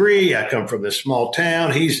have a degree. I come from this small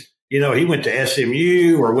town. He went to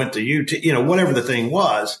SMU or went to UT, whatever the thing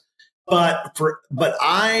was. But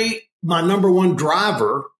my number one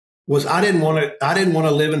driver was I didn't want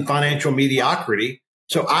to live in financial mediocrity.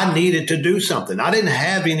 So I needed to do something. I didn't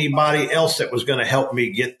have anybody else that was going to help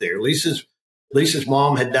me get there. Lisa's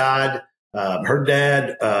mom had died. Her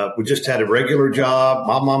dad, we just had a regular job.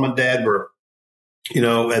 My mom and dad were,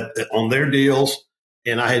 on their deals.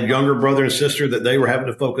 And I had younger brother and sister that they were having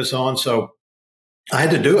to focus on. So I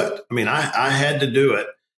had to do it. I mean, I had to do it.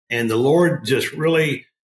 And the Lord just really,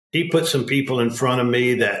 he put some people in front of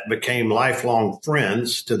me that became lifelong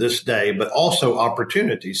friends to this day, but also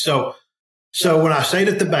opportunities. So when I stayed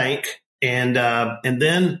at the bank and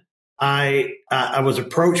then I was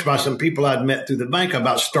approached by some people I'd met through the bank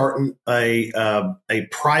about starting a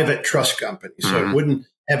private trust company. So it wouldn't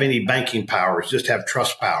have any banking powers, just have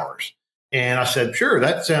trust powers. And I said, sure,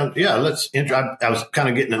 that sounds, I was kind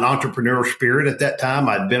of getting an entrepreneurial spirit at that time.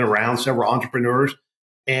 I'd been around several entrepreneurs,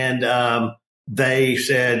 and they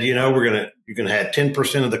said, you're going to have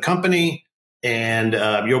 10% of the company, and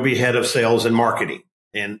you'll be head of sales and marketing.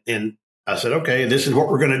 And I said, okay, this is what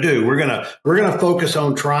we're going to do. We're going to focus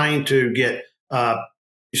on trying to get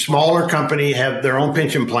smaller company have their own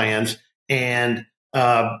pension plans and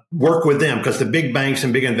work with them, because the big banks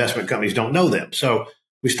and big investment companies don't know them. So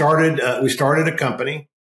we started a company,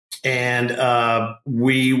 and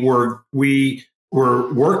we were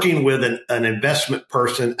working with an investment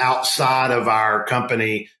person outside of our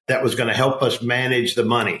company that was going to help us manage the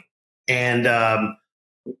money. And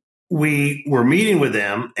we were meeting with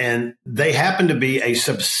them, and they happened to be a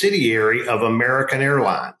subsidiary of American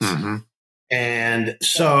Airlines. Mm-hmm. And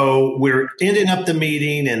so we're ending up the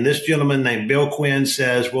meeting, and this gentleman named Bill Quinn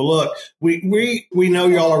says, well, look, we know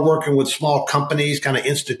y'all are working with small companies, kind of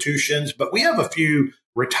institutions, but we have a few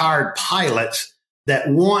retired pilots that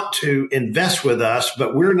want to invest with us,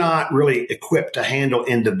 but we're not really equipped to handle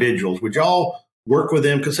individuals. Would y'all work with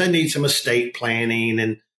them? Because they need some estate planning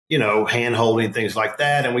and, hand holding, things like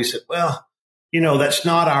that. And we said, well, that's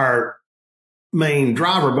not our main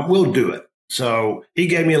driver, but we'll do it. So he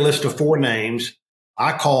gave me a list of 4 names.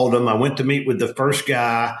 I called him. I went to meet with the first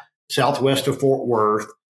guy, southwest of Fort Worth.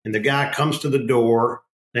 And the guy comes to the door.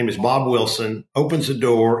 Name is Bob Wilson, opens the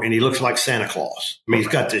door, and he looks like Santa Claus. I mean,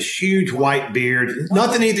 he's got this huge white beard.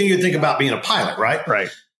 Nothing, anything you'd think about being a pilot, right? Right.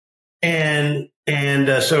 And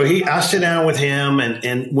so I sit down with him,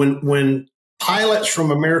 and when pilots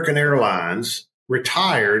from American Airlines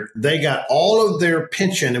retired, they got all of their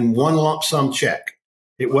pension in one lump sum check.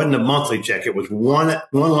 It wasn't a monthly check. It was one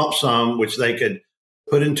lump sum, which they could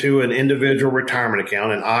put into an individual retirement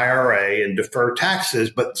account, an IRA, and defer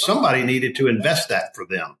taxes. But somebody needed to invest that for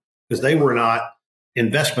them because they were not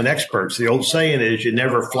investment experts. The old saying is you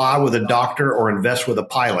never fly with a doctor or invest with a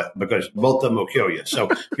pilot, because both of them will kill you. So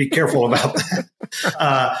be careful about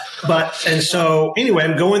that. And so anyway,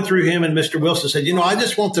 I'm going through him, and Mr. Wilson said, I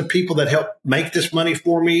just want the people that help make this money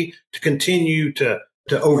for me to continue to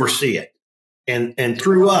oversee it. And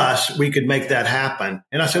through us, we could make that happen.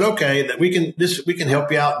 And I said, okay, that we can help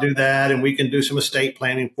you out, do that. And we can do some estate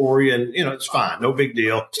planning for you. And, it's fine. No big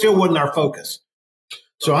deal. Still wasn't our focus.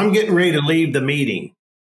 So I'm getting ready to leave the meeting.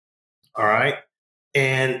 All right.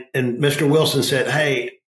 And Mr. Wilson said,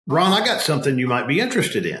 hey, Ron, I got something you might be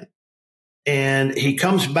interested in. And he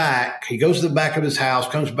comes back. He goes to the back of his house,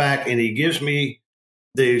 comes back, and he gives me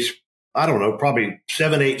these, I don't know, probably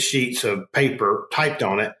 7-8 sheets of paper typed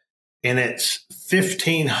on it. And it's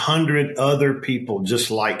 1,500 other people just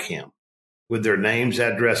like him with their names,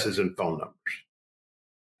 addresses, and phone numbers.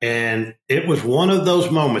 And it was one of those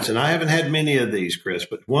moments, and I haven't had many of these, Chris,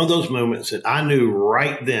 but one of those moments that I knew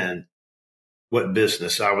right then what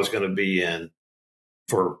business I was going to be in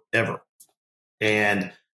forever.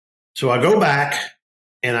 And so I go back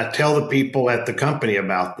and I tell the people at the company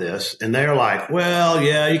about this, and they're like, well,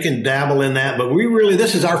 yeah, you can dabble in that, but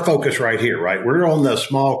this is our focus right here, right? We're on the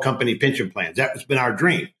small company pension plans. That's been our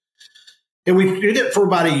dream. And we did it for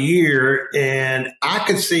about a year, and I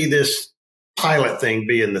could see this pilot thing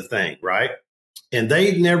being the thing, right? And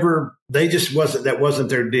that wasn't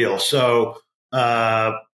their deal. So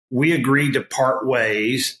we agreed to part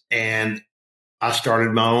ways, and I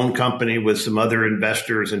started my own company with some other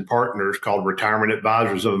investors and partners called Retirement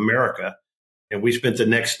Advisors of America. And we spent the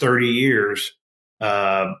next 30 years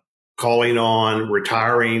calling on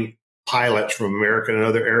retiring pilots from American and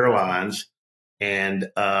other airlines. And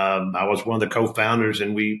I was one of the co-founders,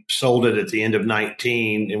 and we sold it at the end of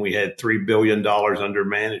 19, and we had $3 billion under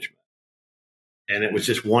management. and it was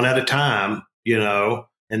just one at a time,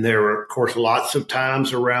 and there were, of course, lots of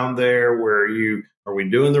times around there where are we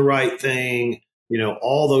doing the right thing?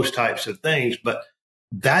 All those types of things. But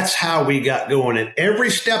that's how we got going. And every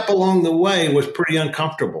step along the way was pretty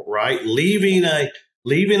uncomfortable, right? Leaving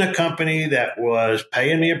a company that was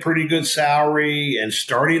paying me a pretty good salary and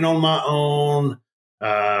starting on my own.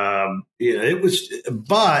 It was,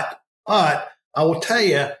 but I will tell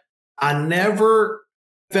you, I never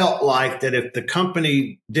felt like that if the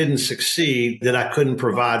company didn't succeed, that I couldn't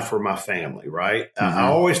provide for my family, right? Mm-hmm. I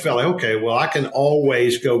always felt like, okay, well, I can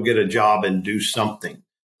always go get a job and do something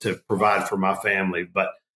to provide for my family.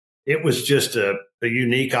 But it was just a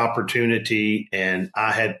unique opportunity. And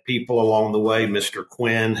I had people along the way, Mr.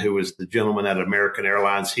 Quinn, who was the gentleman at American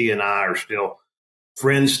Airlines. He and I are still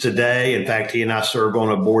friends today. In fact, he and I serve on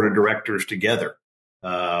a board of directors together.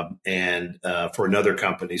 And for another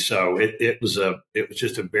company. So it was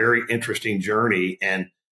just a very interesting journey. And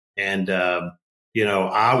I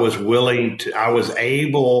was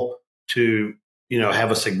able to,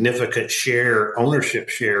 have a significant ownership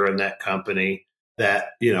share in that company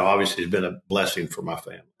that, obviously has been a blessing for my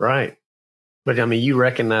family. Right. But I mean, you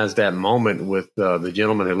recognize that moment with the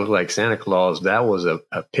gentleman who looked like Santa Claus. That was a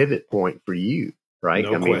pivot point for you, right?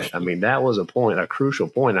 No question. I mean, that was a crucial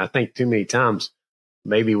point. I think too many times,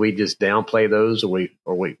 maybe we just downplay those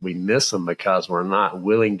or we miss them because we're not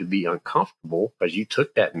willing to be uncomfortable because you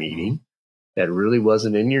took that meeting that really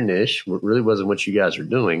wasn't in your niche, really wasn't what you guys are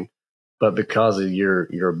doing. But because of your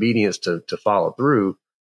obedience to follow through,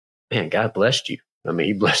 man, God blessed you. I mean,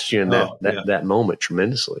 he blessed you in that moment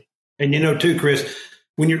tremendously. And too, Chris,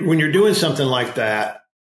 when you're doing something like that,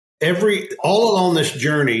 all along this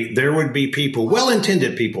journey, there would be people,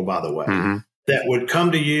 well-intended people, by the way, that would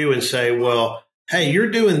come to you and say, well, hey,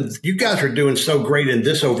 you guys are doing so great in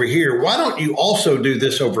this over here. Why don't you also do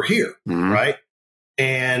this over here? Mm-hmm. Right.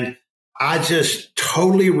 And I just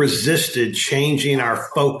totally resisted changing our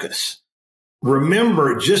focus.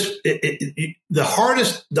 Remember, the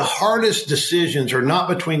hardest decisions are not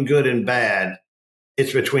between good and bad.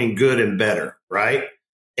 It's between good and better. Right.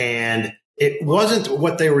 And it wasn't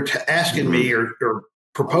what they were asking me or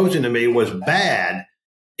proposing to me was bad.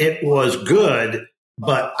 It was good.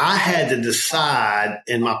 But I had to decide,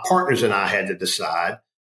 and my partners and I had to decide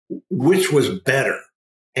which was better.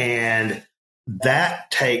 And that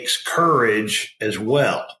takes courage as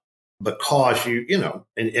well, because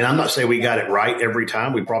and I'm not saying we got it right every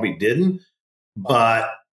time. We probably didn't, but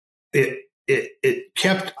it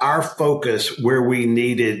kept our focus where we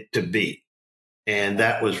needed to be. And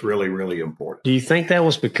that was really, really important. Do you think that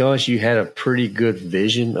was because you had a pretty good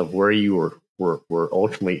vision of where you were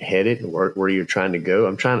ultimately headed, where you're trying to go?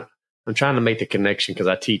 I'm trying to make the connection because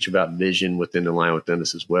I teach about vision within the line within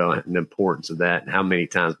us as well, and the importance of that, and how many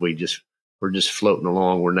times we're just floating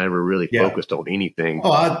along. We're never really focused on anything.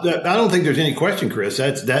 Oh, I don't think there's any question, Chris.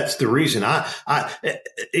 That's the reason and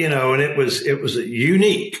it was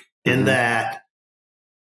unique in that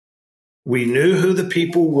we knew who the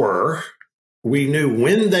people were. We knew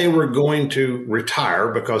when they were going to retire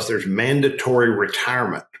because there's mandatory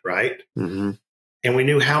retirement, right? Mm-hmm. And we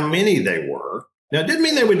knew how many they were. Now, it didn't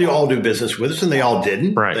mean they would all do business with us, and they all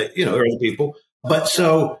didn't. Right. There were other people. But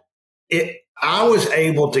I was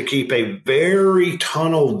able to keep a very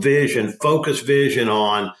focused vision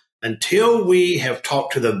on until we have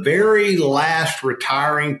talked to the very last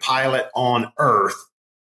retiring pilot on Earth.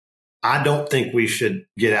 I don't think we should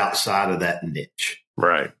get outside of that niche.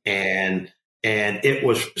 Right. And it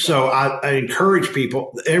was, so I encourage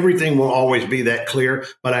people, everything will always be that clear,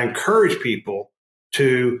 but I encourage people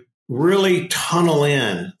to really tunnel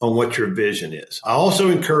in on what your vision is. I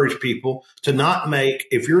also encourage people to not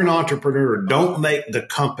if you're an entrepreneur, don't make the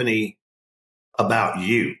company about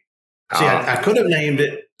you. See, I could have named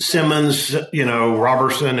it Simmons,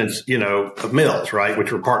 Robertson and, Mills, right,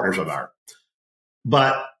 which were partners of ours.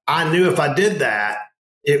 But I knew if I did that,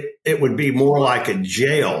 it would be more like a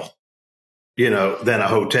jail, than a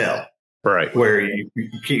hotel, right? Where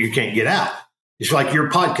you can't get out. It's like your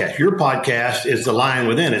podcast. Your podcast is the Lion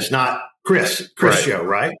Within. It's not Chris show,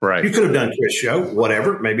 right? Right. You could have done Chris show,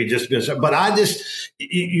 whatever, maybe just been something. But I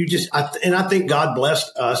think God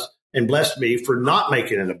blessed us and blessed me for not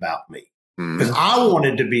making it about me, because I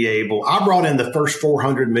wanted to be I brought in the first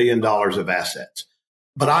 $400 million of assets,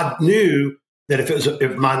 but I knew that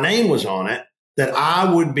if my name was on it, that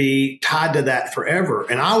I would be tied to that forever.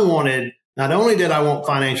 And not only did I want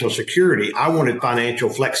financial security, I wanted financial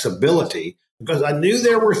flexibility, because I knew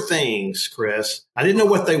there were things, Chris, I didn't know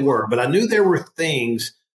what they were, but I knew there were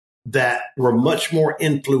things that were much more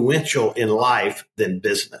influential in life than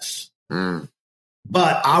business.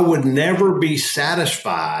 But I would never be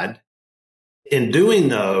satisfied in doing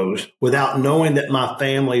those without knowing that my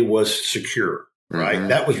family was secure, right? Mm-hmm.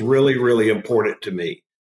 That was really, really important to me.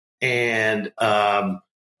 And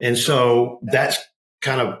so that's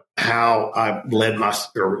kind of how I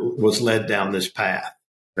was led down this path.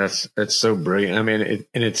 That's so brilliant. I mean,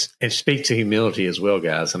 it speaks to humility as well,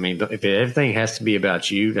 guys. I mean, if everything has to be about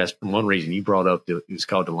you, that's one reason you brought up it's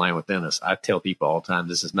called The Lion Within Us. I tell people all the time,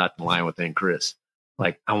 this is not the lion within Chris.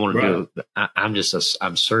 Like, I want to do,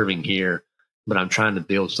 I'm serving here, but I'm trying to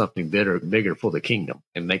build something bigger for the kingdom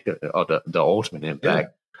and make the ultimate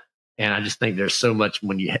impact. Yeah. And I just think there's so much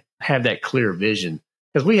when you have that clear vision,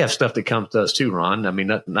 because we have stuff that comes to us too, Ron. I mean,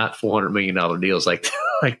 not $400 million deals like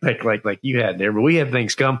you had there, but we have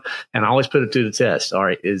things come, and I always put it to the test. All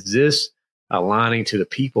right, is this aligning to the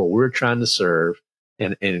people we're trying to serve?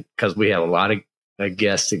 And because we have a lot of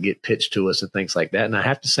guests that get pitched to us and things like that. And I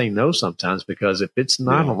have to say no sometimes, because if it's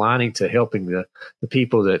not aligning to helping the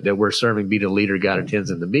people that we're serving be the leader God intends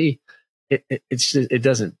them to be, it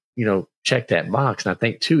doesn't, check that box. And I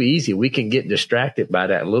think too easy, we can get distracted by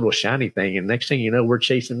that little shiny thing. And next thing you know, we're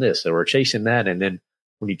chasing this or we're chasing that. And then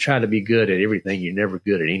when you try to be good at everything, you're never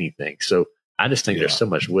good at anything. So I just think there's so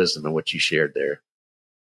much wisdom in what you shared there.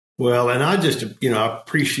 Well, and I just,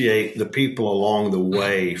 appreciate the people along the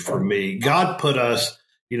way for me. God put us,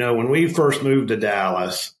 when we first moved to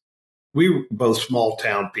Dallas, we were both small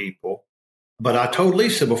town people. But I told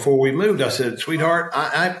Lisa before we moved, I said, sweetheart,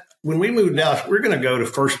 when we moved to Dallas, we're going to go to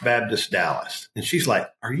First Baptist Dallas. And she's like,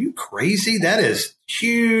 are you crazy? That is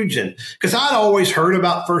huge. And because I'd always heard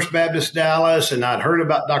about First Baptist Dallas, and I'd heard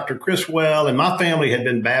about Dr. Criswell, and my family had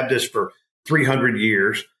been Baptist for 300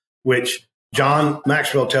 years, which John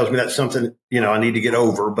Maxwell tells me that's something, I need to get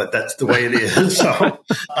over, but that's the way it is. So,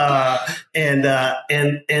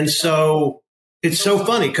 and so it's so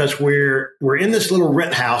funny because we're in this little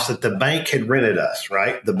rent house that the bank had rented us,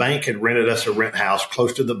 right? The bank had rented us a rent house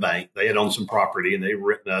close to the bank. They had owned some property and they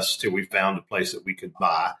rented us till we found a place that we could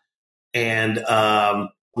buy. And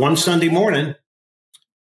one Sunday morning,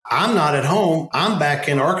 I'm not at home. I'm back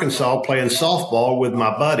in Arkansas playing softball with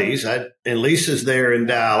my buddies. And Lisa's there in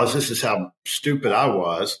Dallas. This is how stupid I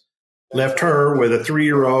was. Left her with a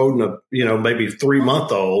 3-year-old and maybe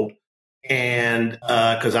 3-month-old. And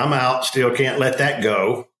because I'm out, still can't let that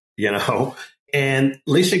go, And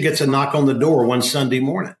Lisa gets a knock on the door one Sunday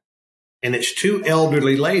morning. And it's 2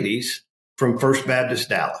 elderly ladies from First Baptist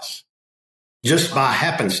Dallas, just by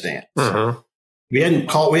happenstance. Uh-huh. We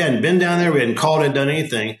hadn't been down there. We hadn't called and done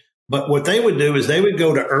anything. But what they would do is they would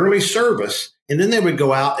go to early service, and then they would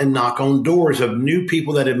go out and knock on doors of new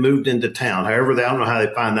people that had moved into town. I don't know how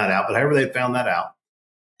they find that out, but however they found that out.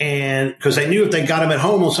 And because they knew if they got them at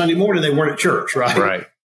home on Sunday morning, they weren't at church, right? Right.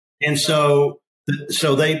 And so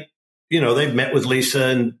they, they met with Lisa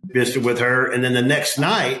and visited with her. And then the next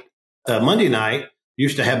night, Monday night,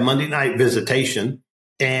 used to have Monday night visitation,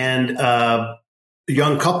 and a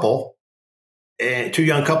young couple. And 2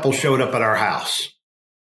 young couples showed up at our house,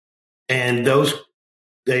 and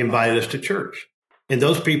they invited us to church. And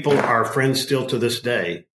those people are friends still to this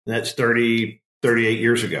day. And that's 38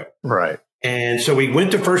 years ago. Right. And so we went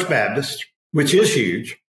to First Baptist, which is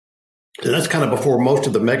huge. And that's kind of before most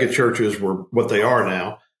of the mega churches were what they are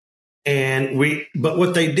now. But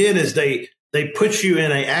what they did is they put you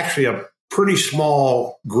in actually a pretty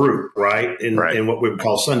small group, right? In what we would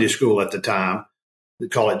call Sunday school at the time. We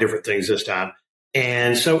call it different things this time.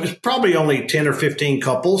 And so it was probably only 10 or 15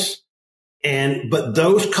 couples. But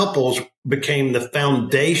those couples became the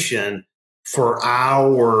foundation for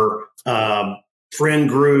our friend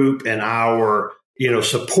group and our,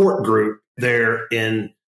 support group there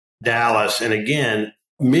in Dallas. And again,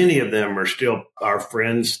 many of them are still our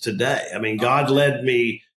friends today. I mean, God led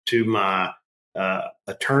me to my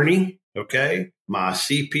attorney, my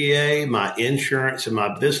CPA, my insurance, and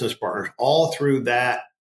my business partners, all through that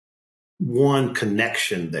one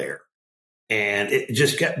connection there. And it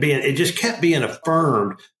just kept being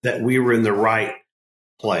affirmed that we were in the right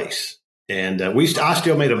place. And I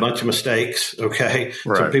still made a bunch of mistakes. Okay.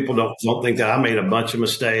 Right. So people don't think that I made a bunch of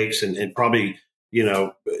mistakes and probably,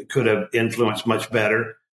 could have influenced much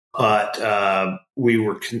better. But we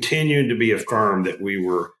were continuing to be affirmed that we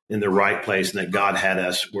were in the right place and that God had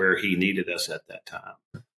us where he needed us at that time.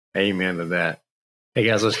 Amen to that. Hey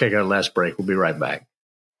guys, let's take our last break. We'll be right back.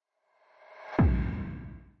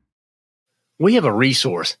 We have a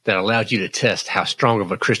resource that allows you to test how strong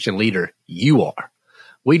of a Christian leader you are.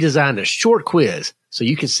 We designed a short quiz so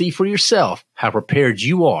you can see for yourself how prepared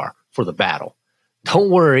you are for the battle.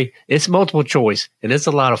 Don't worry, it's multiple choice and it's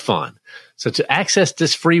a lot of fun. So to access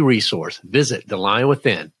this free resource, visit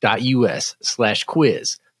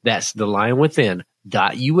thelionwithin.us/quiz. That's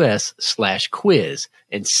thelionwithin.us/quiz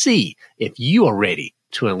and see if you are ready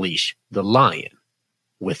to unleash the lion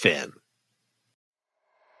within.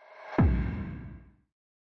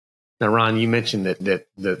 Now, Ron, you mentioned that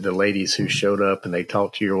the ladies who showed up and they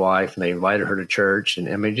talked to your wife and they invited her to church. And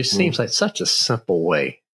I mean, it just seems like such a simple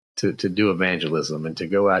way to do evangelism and to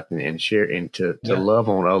go out and share and to love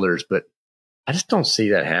on others. But I just don't see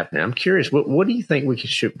that happening. I'm curious, what do you think we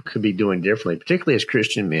could be doing differently, particularly as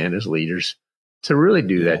Christian men, as leaders, to really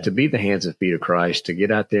do that, to be the hands and feet of Christ, to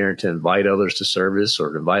get out there and to invite others to service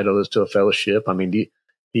or to invite others to a fellowship? I mean, do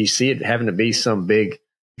you see it having to be some big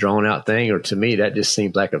drawn out thing? Or to me, that just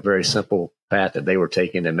seems like a very simple path that they were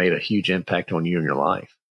taking that made a huge impact on you and your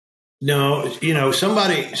life. No,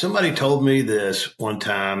 somebody told me this one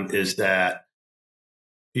time, is that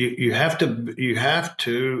you have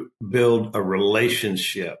to build a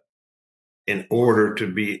relationship in order to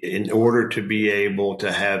be able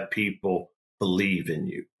to have people believe in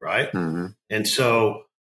you, right? Mm-hmm. And so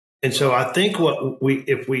I think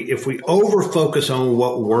if we over focus on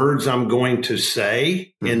what words I'm going to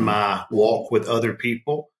say in my walk with other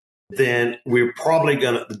people, then we're probably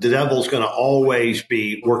the devil's going to always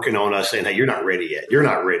be working on us saying, hey, you're not ready yet. You're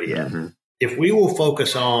not ready yet. Mm-hmm. If we will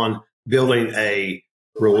focus on building a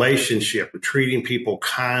relationship, treating people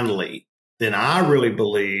kindly, then I really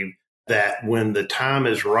believe that when the time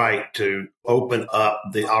is right to open up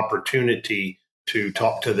the opportunity to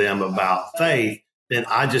talk to them about faith, then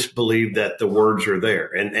I just believe that the words are there.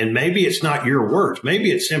 And maybe it's not your words.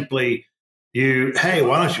 Maybe it's simply hey,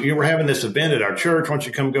 why don't you, we're having this event at our church. Why don't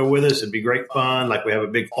you come go with us? It'd be great fun. Like we have a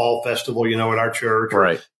big fall festival, at our church.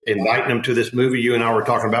 Right. Inviting them to this movie you and I were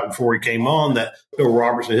talking about before we came on, that Bill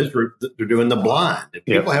Roberts and his group, they're doing The Blind. If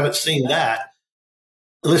people haven't seen that,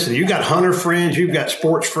 listen, you got hunter friends, you've got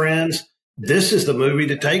sports friends. This is the movie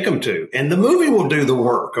to take them to. And the movie will do the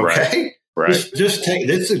work, okay? Right. Just take,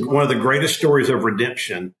 this is one of the greatest stories of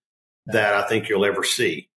redemption that I think you'll ever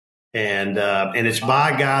see. And it's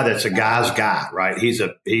by a guy that's a guy's guy, right? He's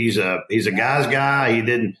a guy's guy. He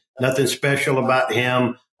didn't, nothing special about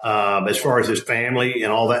him, as far as his family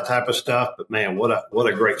and all that type of stuff. But man, what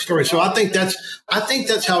a great story. So I think that's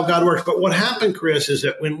how God works. But what happened, Chris, is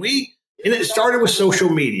that and it started with social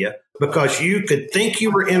media, because you could think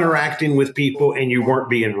you were interacting with people and you weren't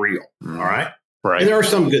being real. All right. Right. And there are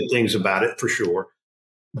some good things about it for sure.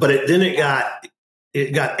 But then it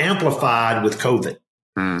got amplified with COVID.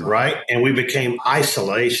 Right. And we became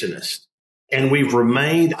isolationists, and we've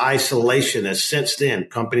remained isolationists since then.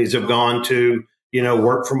 Companies have gone to,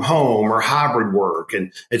 work from home or hybrid work.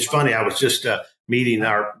 And it's funny. I was just meeting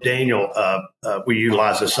our Daniel. We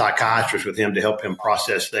utilize a psychiatrist with him to help him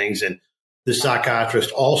process things. And the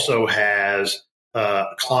psychiatrist also has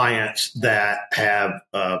clients that have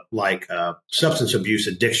substance abuse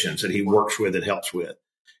addictions that he works with and helps with.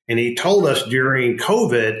 And he told us during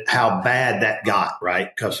COVID how bad that got,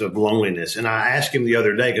 right, because of loneliness. And I asked him the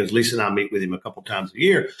other day, because Lisa and I meet with him a couple times a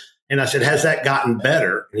year, and I said, has that gotten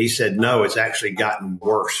better? And he said, no, it's actually gotten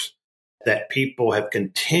worse, that people have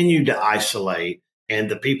continued to isolate, and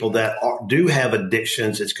the people that do have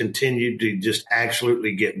addictions, it's continued to just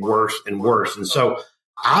absolutely get worse and worse. And so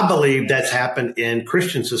I believe that's happened in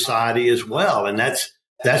Christian society as well. And that's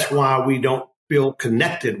why we don't feel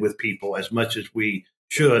connected with people as much as we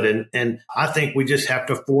should. And I think we just have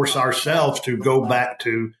to force ourselves to go back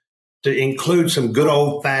to include some good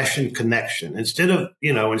old fashioned connection instead of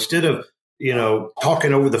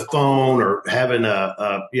talking over the phone or having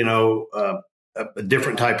a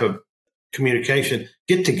different type of communication.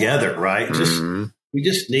 Get together, right? We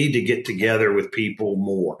just need to get together with people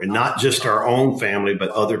more, and not just our own family, but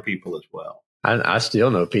other people as well. I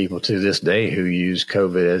still know people to this day who use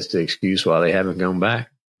COVID as the excuse why they haven't gone back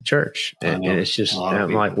church. And it's just,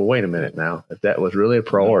 I'm like, well, wait a minute now. If that was really a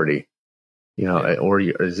priority, or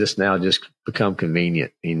is this now just become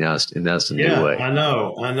convenient? And that's the new way. I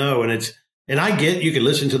know. And I get, you can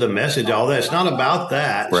listen to the message, all that. It's not about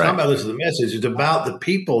that. It's not about listening to the message. It's about the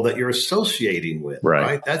people that you're associating with,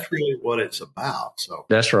 right? That's really what it's about. So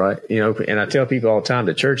that's right. And I tell people all the time,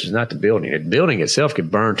 the church is not the building. The building itself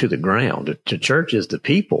could burn to the ground. The church is the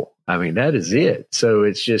people. I mean, that is it. So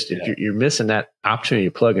it's just, if you're missing that opportunity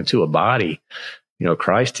to plug into a body,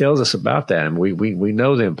 Christ tells us about that. And we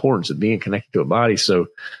know the importance of being connected to a body. So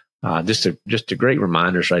just a great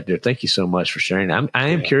reminders right there. Thank you so much for sharing. I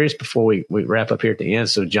am curious before we wrap up here at the end.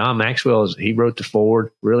 So John Maxwell, he wrote the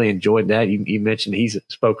foreword. Really enjoyed that. You mentioned he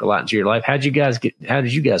spoke a lot into your life. How did you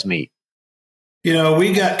guys meet?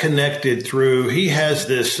 We got connected through, he has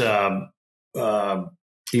this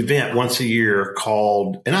event once a year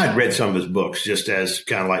called, and I'd read some of his books just as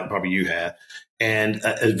kind of like probably you have, and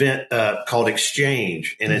an event called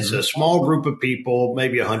Exchange. And it's a small group of people,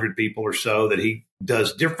 maybe 100 people or so, that he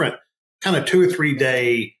does different kind of 2 or 3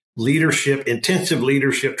 day intensive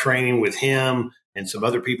leadership training with him and some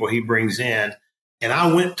other people he brings in. And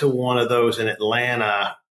I went to one of those in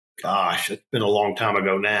Atlanta. Gosh, it's been a long time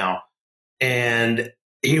ago now. And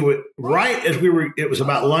he would, right as it was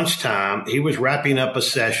about lunchtime, he was wrapping up a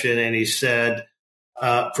session and he said,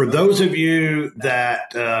 for those of you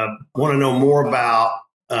that want to know more about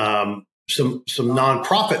some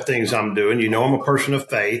nonprofit things I'm doing, I'm a person of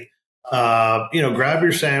faith, grab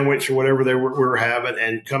your sandwich or whatever we're having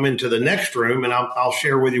and come into the next room and I'll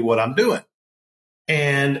share with you what I'm doing.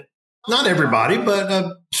 And not everybody, but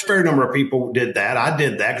a fair number of people did that. I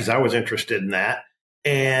did that because I was interested in that.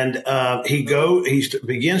 And he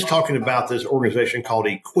begins talking about this organization called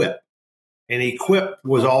Equip. And Equip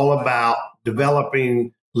was all about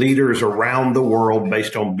developing leaders around the world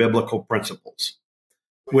based on biblical principles,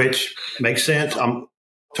 which makes sense. I'm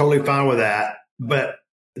totally fine with that. But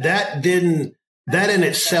that in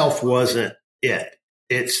itself wasn't it.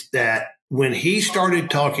 It's that when he started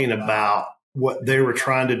talking about what they were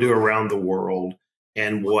trying to do around the world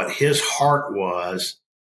and what his heart was,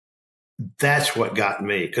 that's what got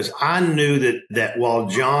me. Because I knew that while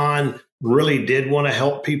John really did want to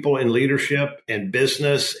help people in leadership and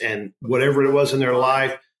business and whatever it was in their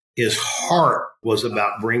life, his heart was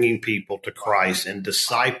about bringing people to Christ and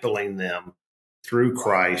discipling them through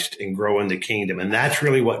Christ and growing the kingdom. And that's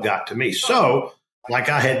really what got to me. So, like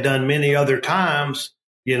I had done many other times,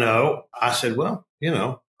 I said, well,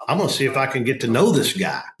 I'm going to see if I can get to know this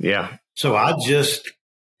guy. Yeah. So I just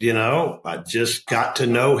got to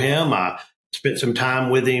know him. I spent some time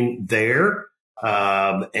with him there.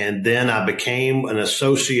 And then I became an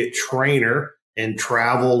associate trainer and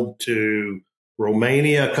traveled to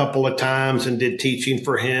Romania a couple of times and did teaching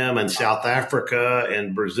for him, and South Africa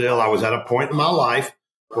and Brazil. I was at a point in my life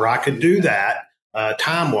where I could do that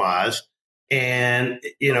time wise. And,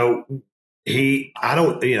 I'm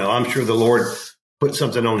sure the Lord put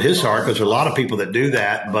something on his heart because there are a lot of people that do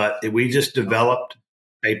that, but we just developed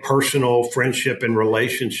a personal friendship and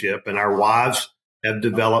relationship, and our wives have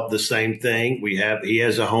developed the same thing. He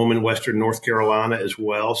has a home in Western North Carolina as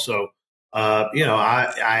well. So,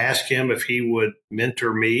 I asked him if he would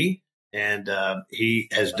mentor me, and he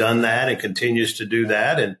has done that and continues to do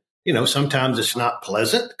that. And, sometimes it's not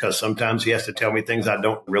pleasant because sometimes he has to tell me things I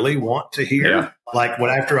don't really want to hear. Yeah. Like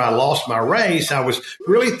after I lost my race, I was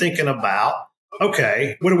really thinking about,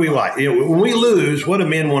 okay, what do we like? When we lose, what do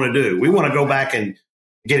men want to do? We want to go back and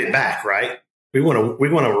get it back, right? We want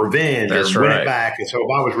to revenge or win it back. And so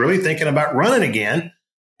I was really thinking about running again.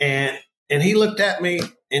 And he looked at me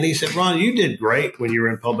and he said, Ron, you did great when you were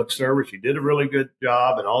in public service. You did a really good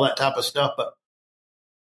job and all that type of stuff. But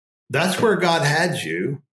that's where God had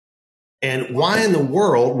you. And why in the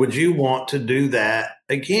world would you want to do that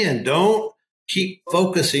again? Don't keep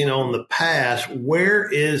focusing on the past. Where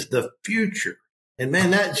is the future? And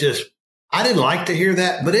man, I didn't like to hear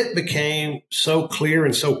that, but it became so clear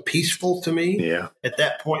and so peaceful to me. Yeah. At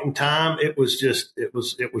that point in time, it was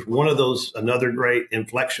one of those, another great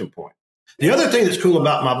inflection point. The other thing that's cool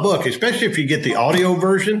about my book, especially if you get the audio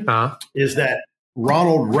version, is that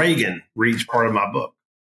Ronald Reagan reads part of my book.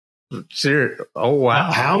 Serious? Oh,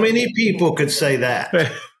 wow. How many people could say that?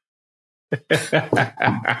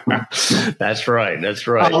 That's right. That's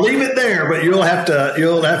right. I'll leave it there, but you'll have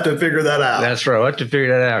to figure that out. That's right. I'll have to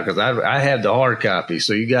figure that out because I have the hard copy,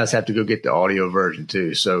 so you guys have to go get the audio version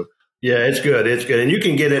too. So yeah, it's good. It's good, and you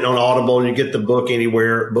can get it on Audible, and you get the book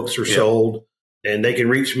anywhere books are sold, and they can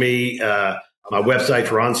reach me. My website's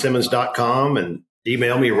ronsimmons.com, and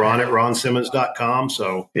email me ron@ronsimmons.com.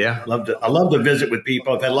 So yeah, I love to visit with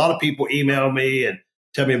people. I've had a lot of people email me and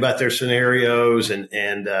tell me about their scenarios and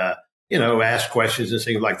ask questions and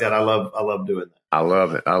things like that. I love doing that. I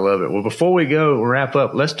love it. Well, before we go wrap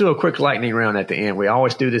up, let's do a quick lightning round at the end. We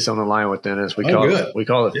always do this on the Line Within Us. We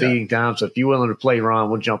call it feeding time. So if you're willing to play,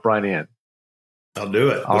 Ron, we'll jump right in. I'll do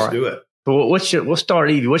it. Let's do it. But we'll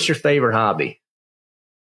start easy. What's your favorite hobby?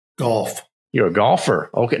 Golf. You're a golfer.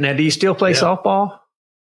 Okay. Now, do you still play softball?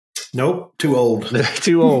 Nope. Too old.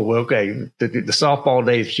 Too old. Okay. The softball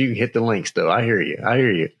days, you can hit the links though. I hear you.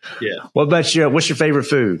 Yeah. What about you? What's your favorite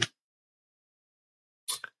food?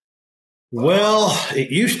 Well, it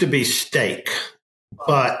used to be steak,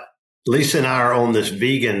 but Lisa and I are on this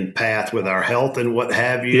vegan path with our health and what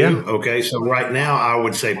have you. Yeah. Okay. So right now I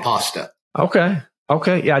would say pasta. Okay.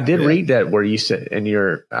 Okay. Yeah, I did read that where you said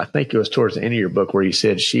I think it was towards the end of your book where you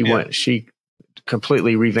said she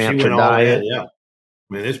completely revamped her diet. Yeah. I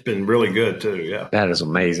mean, it's been really good too. Yeah. That is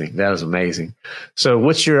amazing. That is amazing. So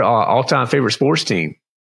what's your all-time favorite sports team?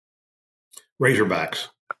 Razorbacks.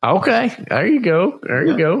 Okay. There you go.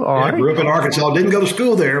 You go. All right. I grew up in Arkansas. Didn't go to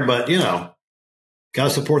school there, but, got to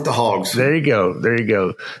support the Hogs. There you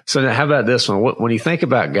go. So now how about this one? When you think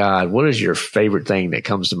about God, what is your favorite thing that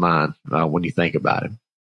comes to mind when you think about him?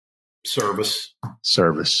 Service.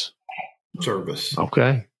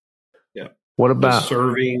 Okay. Yeah. What about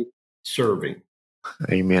serving?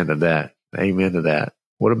 Amen to that.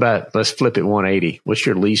 What about, let's flip it 180. What's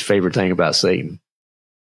your least favorite thing about Satan?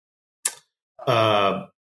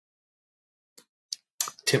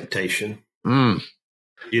 Temptation.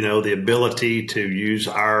 The ability to use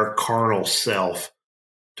our carnal self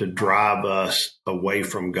to drive us away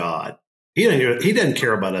from God. He doesn't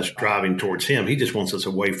care about us driving towards him. He just wants us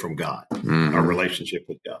away from God, our relationship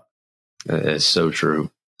with God. That's so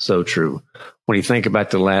true. So true. When you think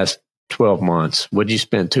about the last 12 months, what did you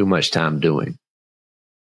spend too much time doing?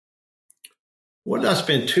 What did I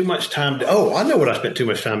spend too much time doing? Oh, I know what I spent too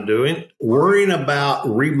much time doing. Worrying about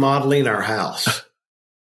remodeling our house.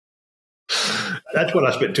 That's what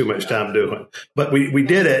I spent too much time doing. But we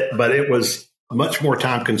did it, but it was much more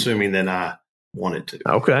time consuming than I wanted to.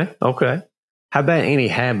 Okay. How about any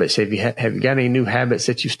habits? Have you got any new habits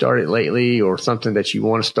that you started lately or something that you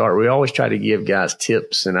want to start? We always try to give guys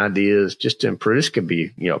tips and ideas just to improve. This could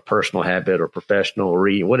be, a personal habit or professional or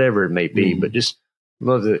whatever it may be, but just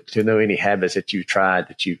love to know any habits that you tried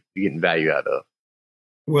that you're getting value out of.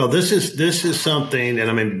 Well, this is something, and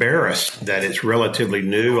I'm embarrassed that it's relatively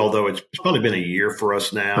new, although it's probably been a year for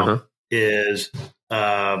us now, is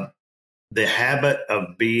the habit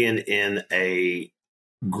of being in a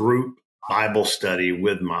group Bible study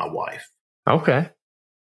with my wife. Okay.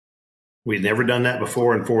 We'd never done that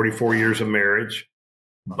before in 44 years of marriage,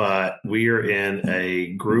 but we are in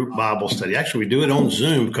a group Bible study. Actually, we do it on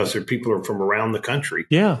Zoom because there are people from around the country.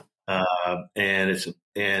 Yeah.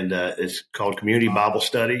 And it's called Community Bible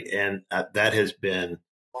Study, and that has been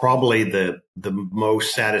probably the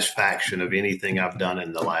most satisfaction of anything I've done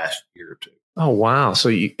in the last year or two. Oh wow! So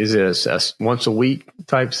is it a once a week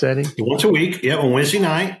type setting? Once a week, yeah, on Wednesday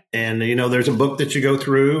night, and there's a book that you go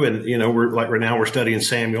through, and we're like right now we're studying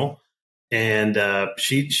Samuel, and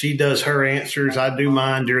she does her answers, I do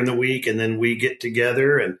mine during the week, and then we get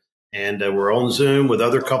together and we're on Zoom with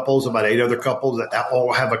other couples, about 8 other couples that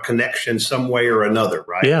all have a connection some way or another,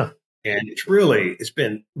 right? Yeah. And it's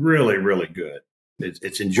been really, really good.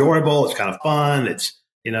 It's enjoyable. It's kind of fun. It's,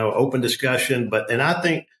 open discussion. And I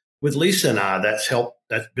think with Lisa and I, that's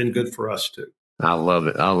been good for us too. I love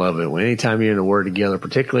it. Well, anytime you're in the Word together,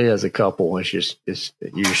 particularly as a couple,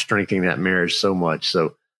 you're strengthening that marriage so much.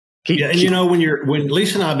 So when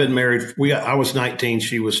Lisa and I have been married, I was 19,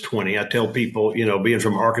 she was 20. I tell people, being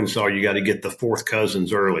from Arkansas, you got to get the fourth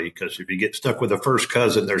cousins early because if you get stuck with the first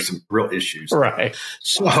cousin, there's some real issues. Right.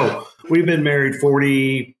 So we've been married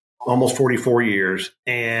almost 44 years,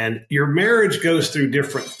 and your marriage goes through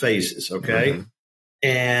different phases. Okay. Mm-hmm.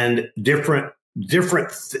 And different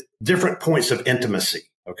points of intimacy.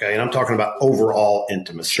 Okay. And I'm talking about overall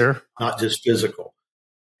intimacy, sure, not just physical.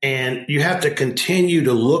 And you have to continue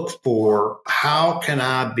to look for how can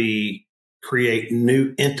I create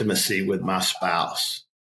new intimacy with my spouse.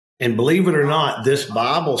 And believe it or not, this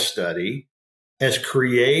Bible study has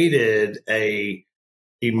created a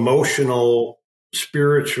emotional,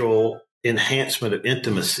 spiritual enhancement of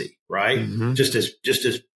intimacy, right? Mm-hmm. Just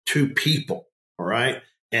as two people, all right?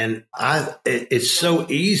 And it's so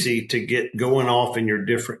easy to get going off in your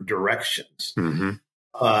different directions. Mm-hmm.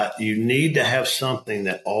 But you need to have something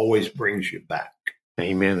that always brings you back.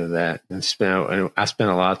 Amen to that. And I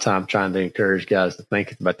spent a lot of time trying to encourage guys to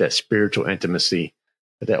think about that spiritual intimacy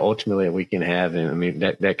that ultimately we can have. And I mean,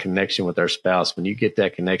 that connection with our spouse, when you get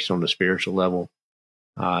that connection on the spiritual level,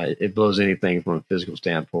 it blows anything from a physical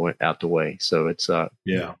standpoint out the way. So it's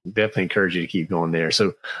definitely encourage you to keep going there.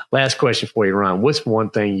 So last question for you, Ron. What's one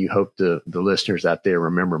thing you hope the listeners out there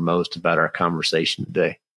remember most about our conversation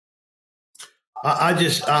today?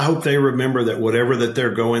 I hope they remember that whatever that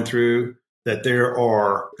they're going through, that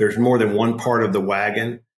there's more than one part of the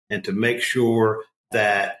wagon, and to make sure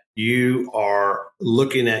that you are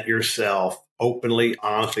looking at yourself openly,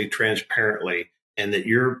 honestly, transparently, and that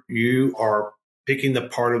you are picking the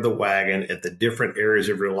part of the wagon at the different areas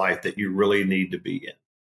of your life that you really need to be in.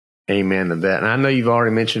 Amen to that. And I know you've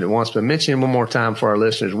already mentioned it once, but mention it one more time for our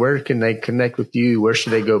listeners. Where can they connect with you? Where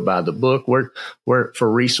should they go buy the book? Where for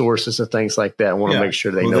resources and things like that? I want to make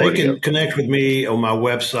sure they know. They can connect with me on my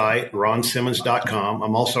website, ronsimmons.com.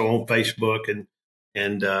 I'm also on Facebook and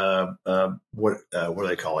what do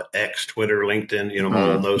they call it? X, Twitter, LinkedIn,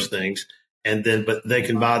 all those things. And then, but they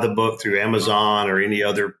can buy the book through Amazon or any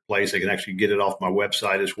other place. They can actually get it off my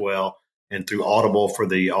website as well, and through Audible for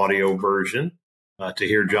the audio version. To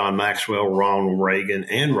hear John Maxwell, Ronald Reagan,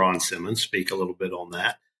 and Ron Simmons speak a little bit on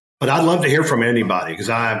that. But I'd love to hear from anybody, because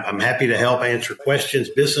I'm happy to help answer questions,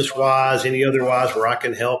 business-wise, any otherwise, where I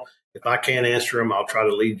can help. If I can't answer them, I'll try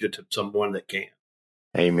to lead you to someone that can.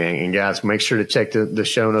 Amen. And guys, make sure to check the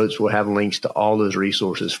show notes. We'll have links to all those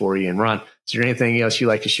resources for you. And Ron, is there anything else you'd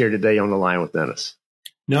like to share today on The Line Within Us?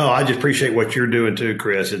 No, I just appreciate what you're doing too,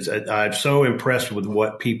 Chris. I'm so impressed with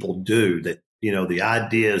what people do, that the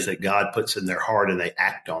ideas that God puts in their heart and they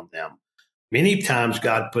act on them. Many times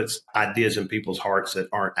God puts ideas in people's hearts that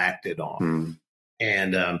aren't acted on.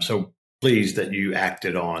 And so pleased that you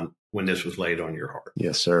acted on when this was laid on your heart.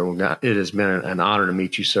 Yes, sir. Well, it has been an honor to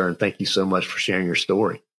meet you, sir. And thank you so much for sharing your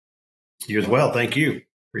story. You as well. Thank you.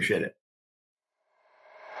 Appreciate it.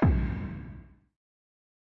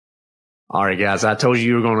 All right, guys. I told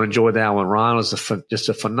you were going to enjoy that one. Ron was just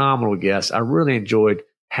a phenomenal guest. I really enjoyed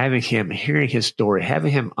having him, hearing his story, having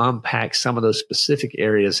him unpack some of those specific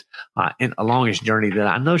areas along his journey that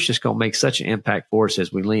I know is just going to make such an impact for us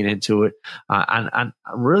as we lean into it. I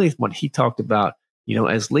really, when he talked about,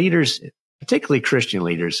 as leaders, particularly Christian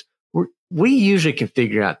leaders, we usually can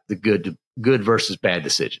figure out the good versus bad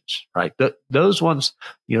decisions, right? Those ones,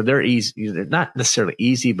 they're easy. They're not necessarily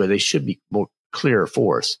easy, but they should be more clearer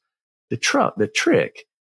for us. The trick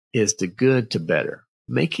is the good to better.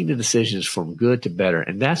 Making the decisions from good to better.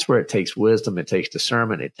 And that's where it takes wisdom. It takes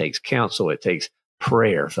discernment. It takes counsel. It takes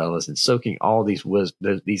prayer, fellas, and soaking all these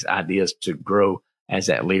ideas to grow as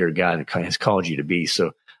that leader God has called you to be.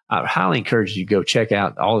 So I highly encourage you to go check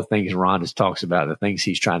out all the things Ron just talks about, the things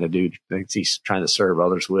he's trying to do, the things he's trying to serve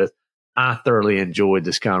others with. I thoroughly enjoyed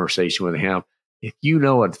this conversation with him. If you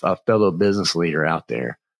know a fellow business leader out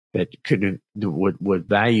there that would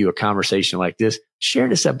value a conversation like this, share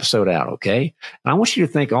this episode out, okay? And I want you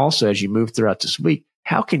to think also, as you move throughout this week,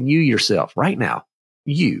 how can you yourself, right now,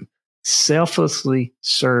 you selflessly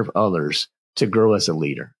serve others to grow as a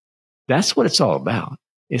leader? That's what it's all about.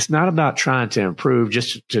 It's not about trying to improve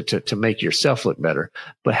just to make yourself look better,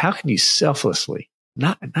 but how can you selflessly,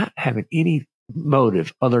 not having any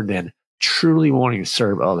motive other than truly wanting to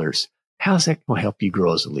serve others, how's that going to help you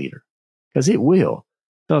grow as a leader? Because it will.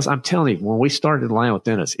 Because I'm telling you, when we started The Line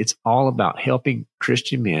Within Us, it's all about helping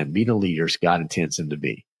Christian men be the leaders God intends them to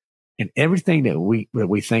be. And everything that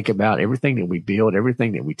we think about, everything that we build,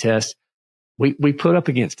 everything that we test, we put up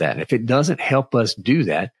against that. And if it doesn't help us do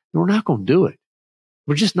that, then we're not going to do it.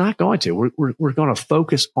 We're just not going to. We're going to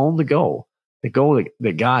focus on the goal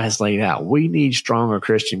that God has laid out. We need stronger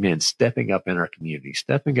Christian men stepping up in our community,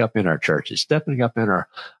 stepping up in our churches, stepping up in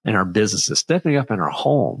our businesses, stepping up in our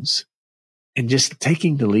homes, and just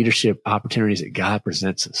taking the leadership opportunities that God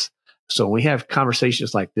presents us. So when we have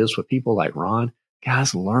conversations like this with people like Ron,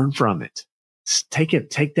 guys, learn from it. Take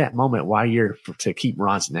that moment while to keep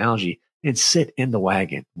Ron's analogy, and sit in the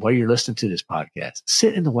wagon while you're listening to this podcast.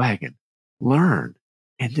 Sit in the wagon, learn,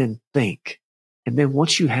 and then think. And then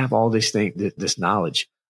once you have all this knowledge,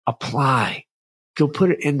 apply, go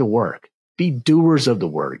put it into work. Be doers of the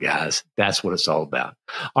word, guys. That's what it's all about.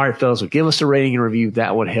 All right, fellas, well, give us a rating and review.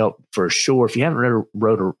 That would help for sure. If you haven't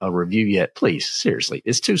wrote a review yet, please, seriously,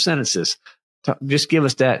 it's 2 sentences. Just give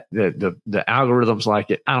us that. The algorithms like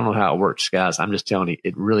it. I don't know how it works, guys. I'm just telling you,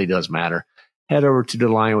 it really does matter. Head over to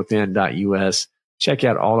thelineWithin.us. Check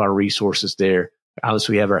out all our resources there.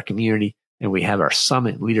 Obviously, we have our community and we have our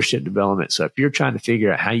summit leadership development. So if you're trying to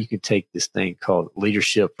figure out how you can take this thing called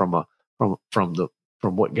leadership from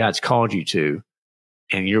what God's called you to,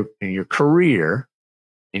 and your career,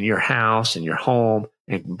 in your house, in your home,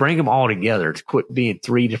 and bring them all together to quit being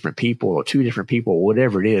 3 different people or 2 different people, or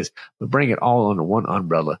whatever it is, but bring it all under one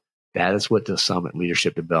umbrella. That is what the Summit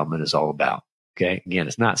Leadership Development is all about. Okay. Again,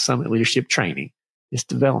 it's not Summit Leadership Training. It's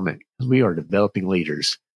development. We are developing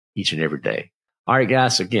leaders each and every day. All right,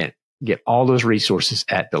 guys. Again, get all those resources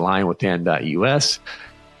at thelinewithin.us.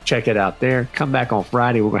 Check it out there. Come back on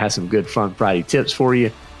Friday. We're going to have some good, fun Friday tips for you.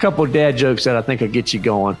 A couple of dad jokes that I think will get you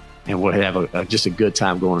going, and we'll have just a good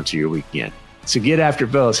time going into your weekend. So get after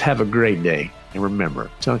it, fellas. Have a great day. And remember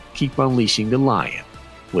to keep unleashing the lion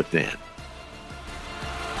within.